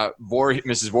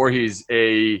Mrs. Voorhees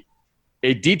a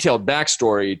detailed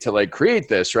backstory to like create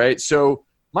this, right? So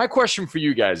my question for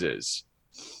you guys is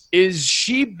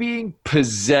she being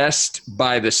possessed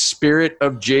by the spirit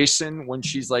of Jason when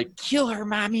she's like, kill her,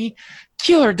 mommy,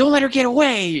 kill her, don't let her get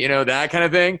away, you know, that kind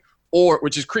of thing? Or,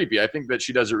 which is creepy. I think that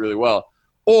she does it really well.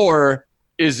 Or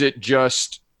is it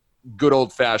just good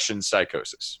old-fashioned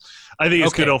psychosis? I think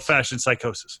it's good old-fashioned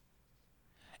psychosis.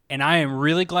 And I am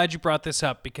really glad you brought this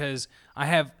up because I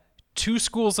have two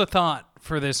schools of thought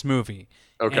for this movie.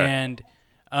 Okay. And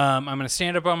I'm going to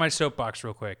stand up on my soapbox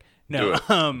real quick. No,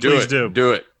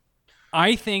 do it.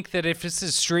 I think that if this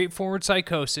is straightforward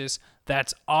psychosis,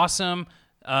 that's awesome.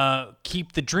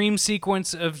 Keep the dream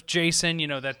sequence of Jason, you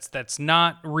know, that's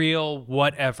not real,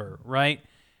 whatever, right?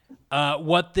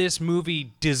 What this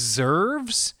movie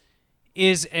deserves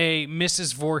is a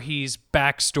Mrs. Voorhees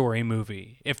backstory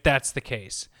movie, if that's the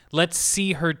case. Let's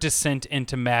see her descent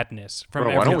into madness from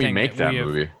everything why don't we make that we have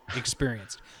movie?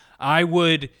 Experienced. I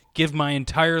would give my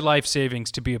entire life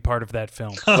savings to be a part of that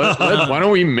film. Why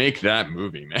don't we make that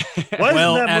movie, man?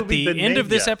 Well, at the end of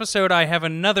this episode, I have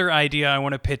another idea I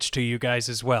want to pitch to you guys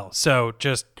as well. So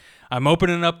I'm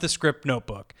opening up the script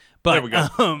notebook. But, there we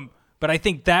go. But I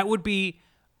think that would be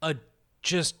a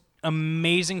just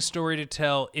amazing story to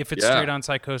tell if it's straight on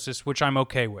psychosis, which I'm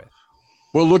okay with.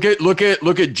 Well, look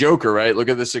at Joker, right? Look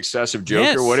at the success of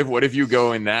Joker. Yes. What if you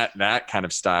go in that kind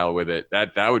of style with it?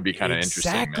 That would be kind of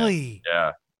interesting. Exactly.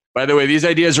 Yeah. By the way, these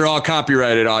ideas are all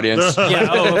copyrighted, audience. Yeah.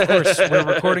 Oh, of course. We're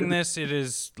recording this.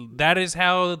 That is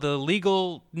how the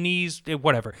legal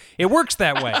whatever. It works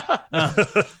that way.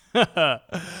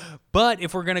 But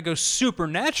if we're going to go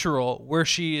supernatural, where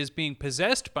she is being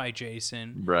possessed by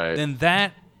Jason, right, then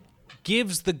that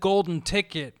gives the golden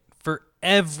ticket for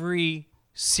every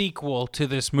sequel to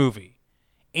this movie.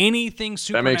 Anything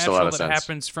supernatural that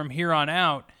happens from here on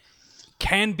out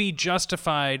can be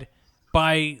justified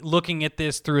by looking at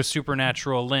this through a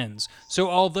supernatural lens. So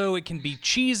although it can be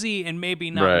cheesy and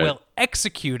maybe not well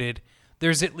executed,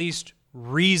 there's at least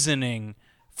reasoning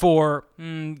for,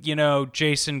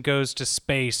 Jason Goes to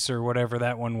Space or whatever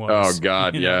that one was. Oh,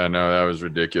 God. Yeah, no, that was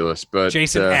ridiculous. But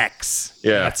Jason X.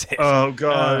 Yeah. That's it. Oh,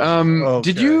 God.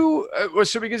 Did you,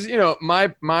 so because,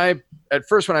 my at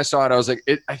first when I saw it, I was like,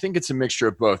 I think it's a mixture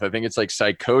of both. I think it's like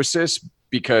psychosis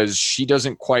because she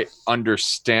doesn't quite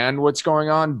understand what's going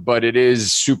on, but it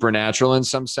is supernatural in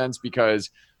some sense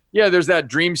because, yeah, there's that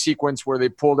dream sequence where they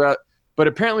pulled out. But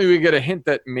apparently we get a hint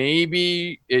that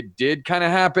maybe it did kind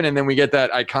of happen. And then we get that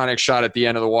iconic shot at the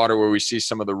end of the water where we see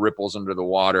some of the ripples under the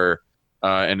water.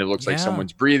 And it looks like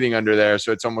someone's breathing under there.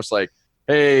 So it's almost like,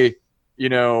 hey,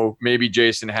 maybe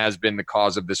Jason has been the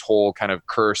cause of this whole kind of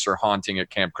curse or haunting at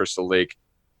Camp Crystal Lake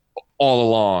all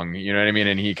along. You know what I mean?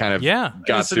 And he kind of got to his mother.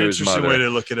 That's an interesting way to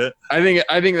look at it. I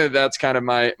think that's kind of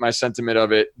my sentiment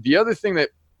of it. The other thing that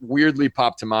weirdly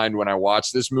popped to mind when I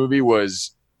watched this movie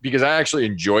was, because I actually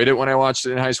enjoyed it when I watched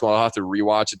it in high school. I'll have to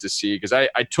rewatch it to see, because I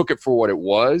took it for what it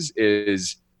was.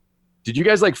 Did you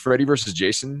guys like Freddy versus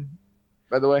Jason,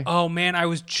 by the way? Oh, man, I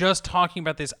was just talking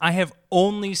about this. I have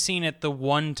only seen it the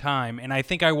one time, and I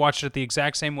think I watched it the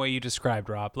exact same way you described,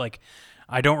 Rob. Like,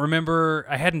 I don't remember.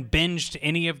 I hadn't binged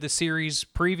any of the series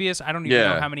previous. I don't even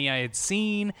know how many I had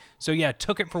seen. So, yeah,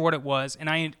 took it for what it was. And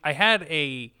I had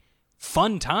a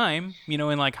fun time,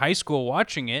 in like high school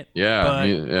watching it. But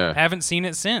haven't seen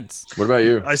it since. What about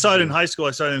you? I saw it in high school.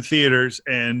 I saw it in theaters,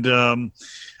 and I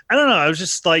don't know. I was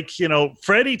just like,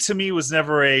 Freddy to me was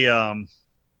never a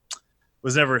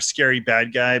scary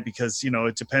bad guy, because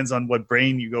it depends on what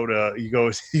brain you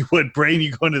go what brain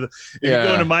you go into. If you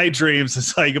go into my dreams,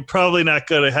 it's like you're probably not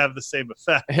going to have the same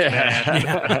effect.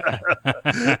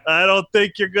 I don't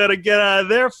think you're going to get out of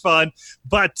there fun,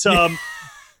 but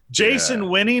Jason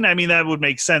winning, I mean, that would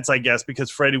make sense, I guess, because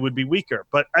Freddy would be weaker.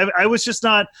 But I was just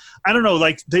not, I don't know,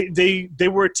 like they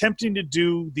were attempting to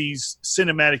do these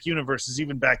cinematic universes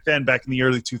even back then, back in the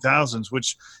early 2000s,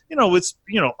 which, it's,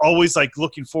 always like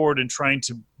looking forward and trying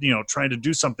to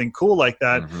do something cool like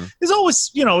that is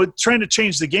always, trying to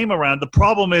change the game around. The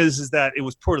problem is that it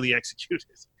was poorly executed.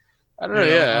 I don't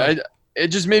know. It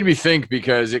just made me think,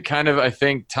 because it kind of, I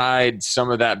think, tied some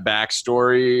of that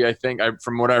backstory. I think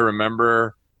from what I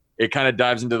remember, it kind of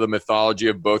dives into the mythology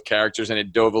of both characters, and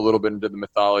it dove a little bit into the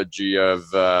mythology of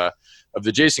the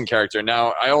Jason character.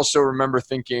 Now, I also remember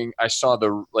thinking I saw the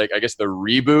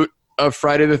reboot of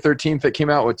Friday the 13th that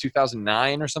came out with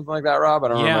 2009 or something like that, Rob. I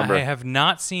don't remember. Yeah, I have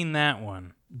not seen that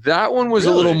one. That one was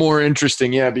a little more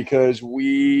interesting, because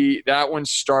that one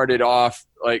started off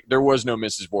like there was no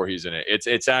Mrs. Voorhees in it.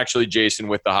 It's actually Jason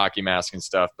with the hockey mask and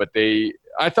stuff. But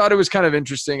I thought it was kind of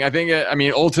interesting. I think,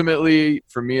 ultimately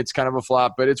for me, it's kind of a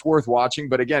flop, but it's worth watching.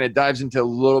 But again, it dives into a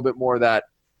little bit more of that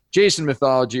Jason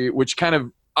mythology, which kind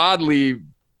of oddly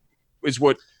is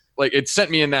what, like, it sent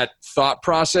me in that thought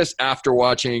process after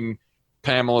watching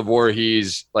Pamela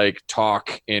Voorhees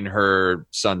talk in her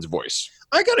son's voice.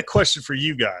 I got a question for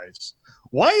you guys.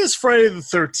 Why is Friday the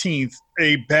 13th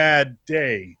a bad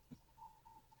day?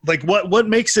 Like, what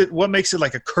makes it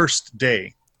like a cursed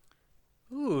day?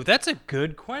 Ooh, that's a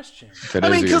good question.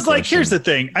 Because here's the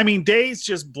thing. Days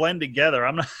just blend together.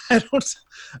 I don't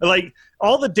like,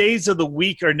 all the days of the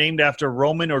week are named after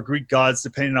Roman or Greek gods,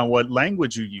 depending on what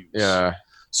language you use. Yeah.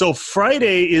 So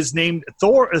Friday is named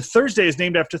Thor. Thursday is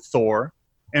named after Thor.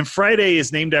 And Friday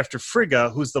is named after Frigga,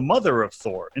 who's the mother of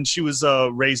Thor, and she was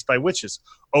raised by witches.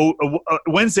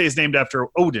 Wednesday is named after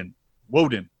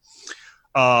Woden.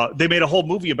 They made a whole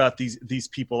movie about these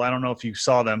people. I don't know if you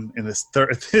saw them in this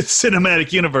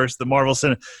cinematic universe, the Marvel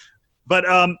cinema. But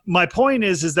my point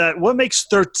is that what makes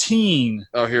 13?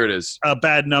 Oh, here it is. A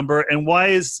bad number, and why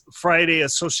is Friday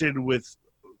associated with?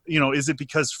 Is it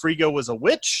because Frigga was a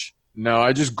witch? No,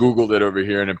 I just Googled it over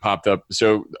here and it popped up.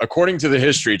 So according to the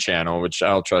History Channel, which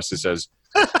I'll trust, it says,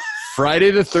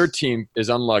 Friday the 13th is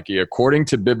unlucky. According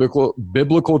to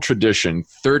biblical tradition,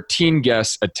 13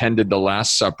 guests attended the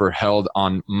Last Supper held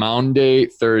on Maundy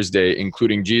Thursday,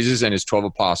 including Jesus and his 12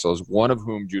 apostles, one of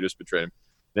whom Judas betrayed him.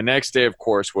 The next day, of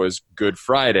course, was Good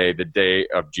Friday, the day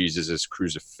of Jesus'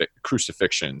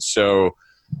 crucifixion. So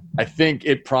I think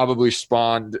it probably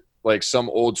spawned some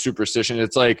old superstition.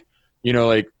 It's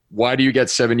why do you get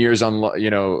 7 years on,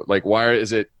 why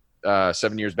is it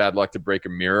 7 years bad luck to break a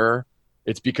mirror?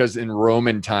 It's because in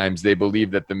Roman times, they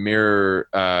believed that the mirror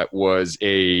was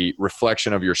a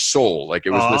reflection of your soul. It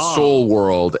was the soul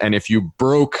world. And if you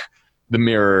broke the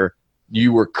mirror,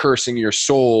 you were cursing your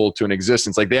soul to an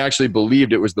existence. They actually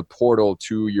believed it was the portal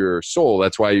to your soul.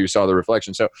 That's why you saw the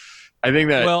reflection. So I think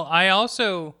that... Well, I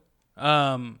also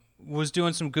was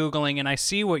doing some Googling, and I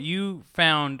see what you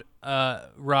found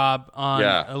Rob, on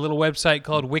a little website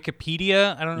called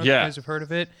Wikipedia. I don't know if you guys have heard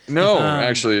of it. No,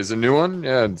 actually, it's a new one.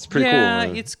 Yeah, it's pretty cool. Yeah,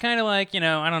 it's kind of like,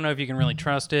 I don't know if you can really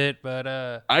trust it,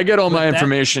 but I get all my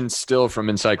information still from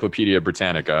Encyclopedia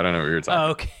Britannica. I don't know what you're talking.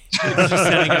 Oh, okay. It's just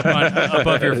setting up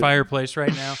above your fireplace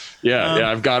right now. Yeah,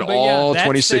 I've got all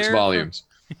 26 volumes.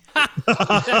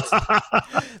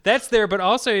 That's there, but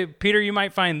also, Peter, you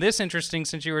might find this interesting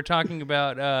since you were talking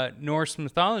about Norse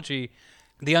mythology.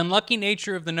 The unlucky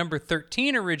nature of the number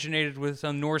 13 originated with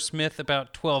a Norse myth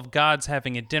about 12 gods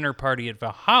having a dinner party at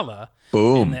Valhalla.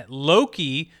 Boom. And that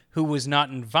Loki, who was not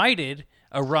invited,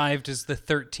 arrived as the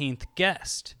 13th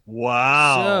guest.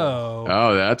 Wow.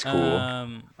 So, that's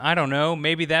cool. I don't know.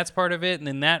 Maybe that's part of it, and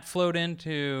then that flowed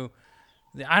into...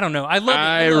 I don't know. I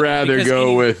I'd rather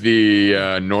go with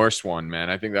the Norse one, man.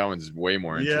 I think that one's way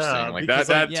more interesting. Like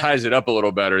that ties it up a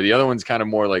little better. The other one's kind of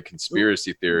more like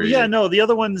conspiracy theory. Yeah, no, the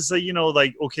other one's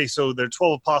okay, so there are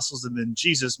 12 apostles, and then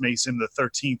Jesus makes him the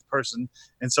 13th person,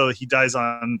 and so he dies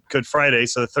on Good Friday,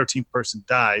 so the 13th person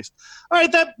dies. All right,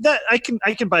 that I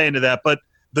can buy into that, but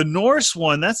the Norse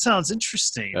one, that sounds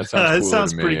interesting. That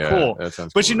sounds, pretty cool.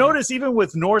 But you notice even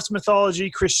with Norse mythology,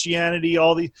 Christianity,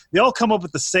 they all come up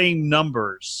with the same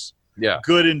numbers. Yeah.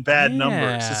 Good and bad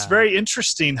numbers. It's very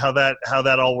interesting how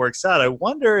that all works out. I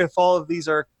wonder if all of these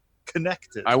are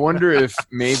connected. I wonder if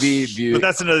maybe but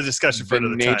that's another discussion for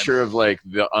another time. The nature of like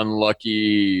the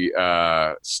unlucky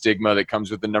stigma that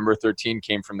comes with the number 13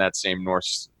 came from that same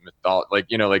Norse mythology.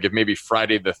 Like if maybe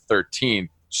Friday the 13th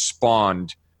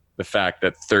spawned the fact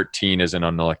that 13 is an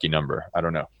unlucky number. I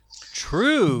don't know.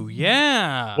 True,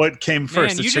 yeah. What came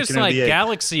first, the chicken or the egg?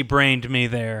 Galaxy brained me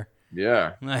there.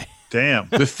 Yeah. Damn.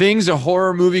 The things a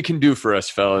horror movie can do for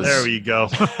us, fellas. There we go.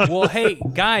 Well, hey,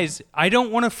 guys, I don't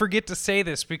want to forget to say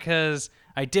this because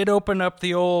I did open up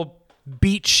the old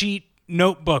beat sheet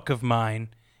notebook of mine,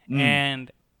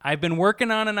 and I've been working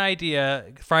on an idea.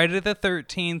 Friday the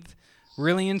 13th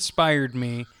really inspired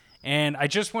me. And I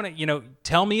just want to,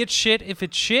 tell me it's shit if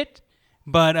it's shit,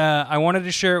 but I wanted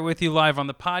to share it with you live on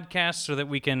the podcast so that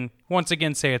we can, once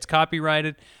again, say it's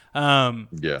copyrighted.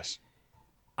 Yes.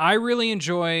 I really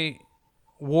enjoy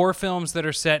war films that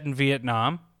are set in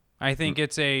Vietnam. I think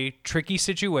it's a tricky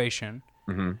situation.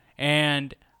 Mm-hmm.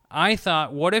 And I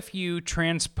thought, what if you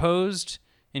transposed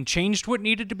and changed what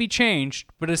needed to be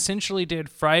changed, but essentially did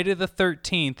Friday the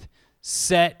 13th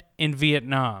set in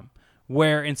Vietnam?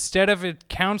 Where instead of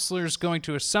counselors going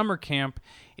to a summer camp,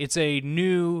 it's a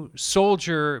new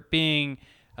soldier being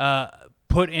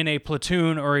put in a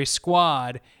platoon or a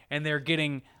squad, and they're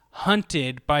getting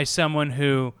hunted by someone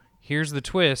who, here's the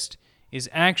twist, is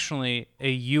actually a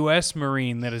U.S.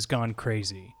 Marine that has gone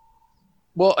crazy.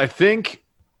 Well, I think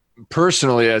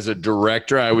personally as a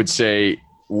director, I would say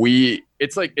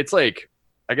it's like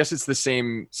I guess it's the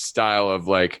same style of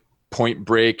like Point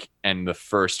Break and the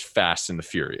first Fast and the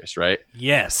Furious, right?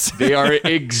 Yes. They are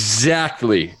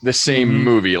exactly the same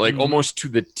movie, like almost to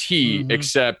the T,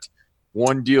 except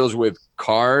one deals with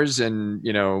cars and,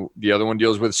 the other one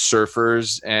deals with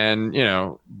surfers. And,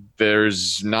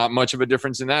 there's not much of a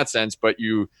difference in that sense, but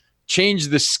you change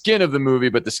the skin of the movie,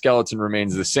 but the skeleton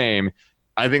remains the same.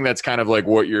 I think that's kind of like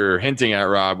what you're hinting at,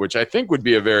 Rob, which I think would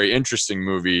be a very interesting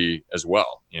movie as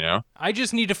well, I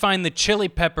just need to find the chili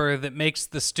pepper that makes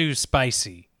the stew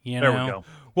spicy, There we go.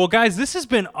 Well, guys, this has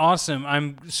been awesome.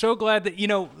 I'm so glad that,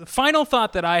 the final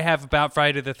thought that I have about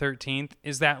Friday the 13th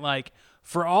is that, like,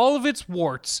 for all of its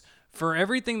warts, for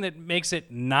everything that makes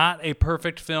it not a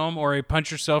perfect film or a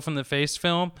punch yourself in the face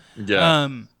film,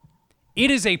 it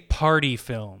is a party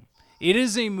film. It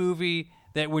is a movie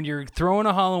that when you're throwing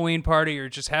a Halloween party or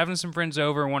just having some friends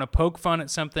over and want to poke fun at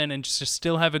something and just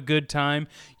still have a good time,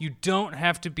 you don't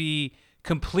have to be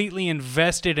completely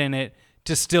invested in it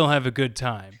to still have a good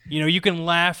time. You can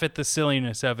laugh at the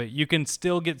silliness of it. You can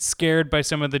still get scared by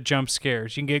some of the jump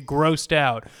scares. You can get grossed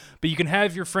out. But you can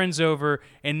have your friends over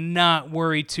and not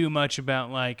worry too much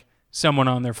about, like, someone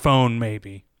on their phone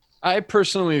maybe. I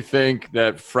personally think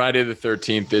that Friday the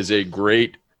 13th is a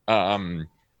great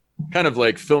kind of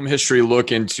like film history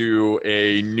look into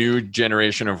a new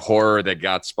generation of horror that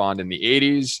got spawned in the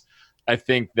 80s. I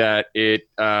think that it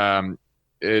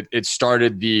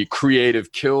started the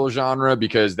creative kill genre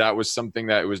because that was something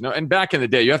that was and back in the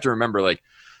day, you have to remember, like,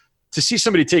 to see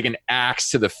somebody take an axe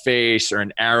to the face or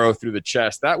an arrow through the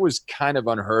chest, that was kind of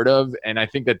unheard of. And I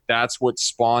think that that's what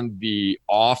spawned the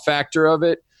awe factor of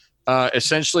it.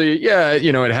 Essentially,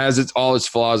 it has all its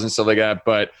flaws and stuff like that.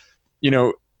 But,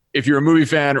 if you're a movie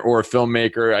fan or a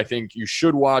filmmaker, I think you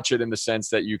should watch it in the sense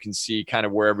that you can see kind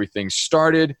of where everything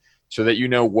started so that you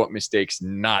know what mistakes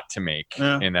not to make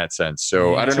in that sense.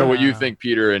 So I don't know what you think,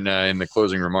 Peter, in the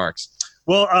closing remarks.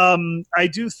 Well, I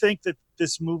do think that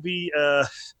this movie,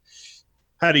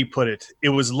 how do you put it? It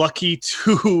was lucky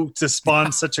to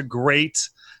spawn such a great.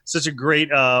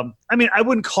 I mean, I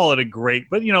wouldn't call it a great,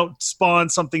 but spawn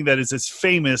something that is as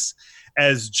famous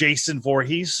as Jason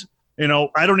Voorhees.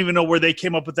 I don't even know where they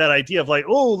came up with that idea of like,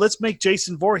 oh, let's make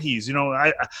Jason Voorhees.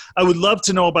 I would love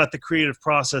to know about the creative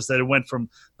process that it went from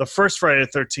the first Friday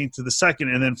the 13th to the second,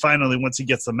 and then finally once he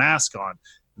gets the mask on.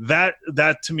 That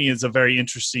to me is a very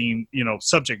interesting,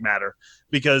 subject matter,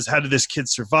 because how did this kid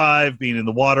survive being in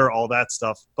the water, all that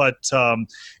stuff. But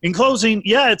in closing,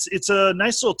 yeah, it's a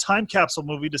nice little time capsule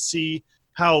movie to see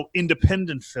how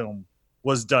independent film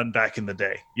was done back in the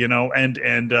day,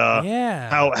 and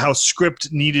how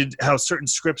certain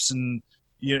scripts and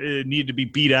needed to be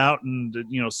beat out, and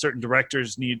certain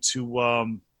directors need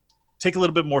to take a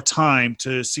little bit more time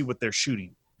to see what they're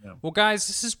shooting. Yeah. Well, guys,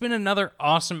 this has been another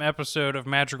awesome episode of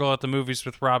Madrigal at the Movies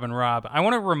with Rob and Rob. I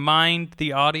want to remind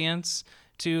the audience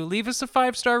to leave us a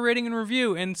 5-star rating and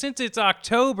review. And since it's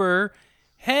October,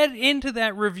 head into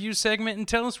that review segment and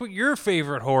tell us what your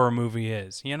favorite horror movie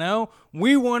is.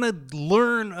 We want to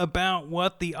learn about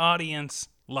what the audience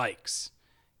likes.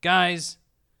 Guys,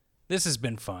 this has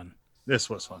been fun.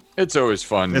 This was fun. It's always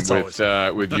fun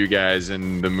with you guys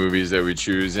and the movies that we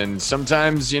choose. And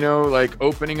sometimes, like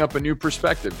opening up a new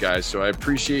perspective, guys. So I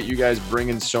appreciate you guys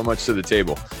bringing so much to the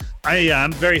table.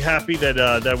 I'm very happy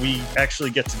that we actually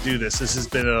get to do this. This has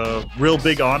been a real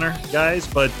big honor, guys.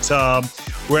 But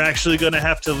we're actually going to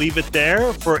have to leave it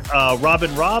there. For Rob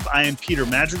and Rob, I am Peter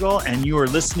Madrigal, and you are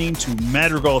listening to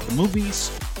Madrigal at the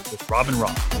Movies with Rob and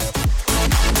Rob.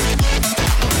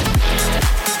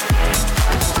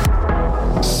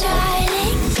 Shine.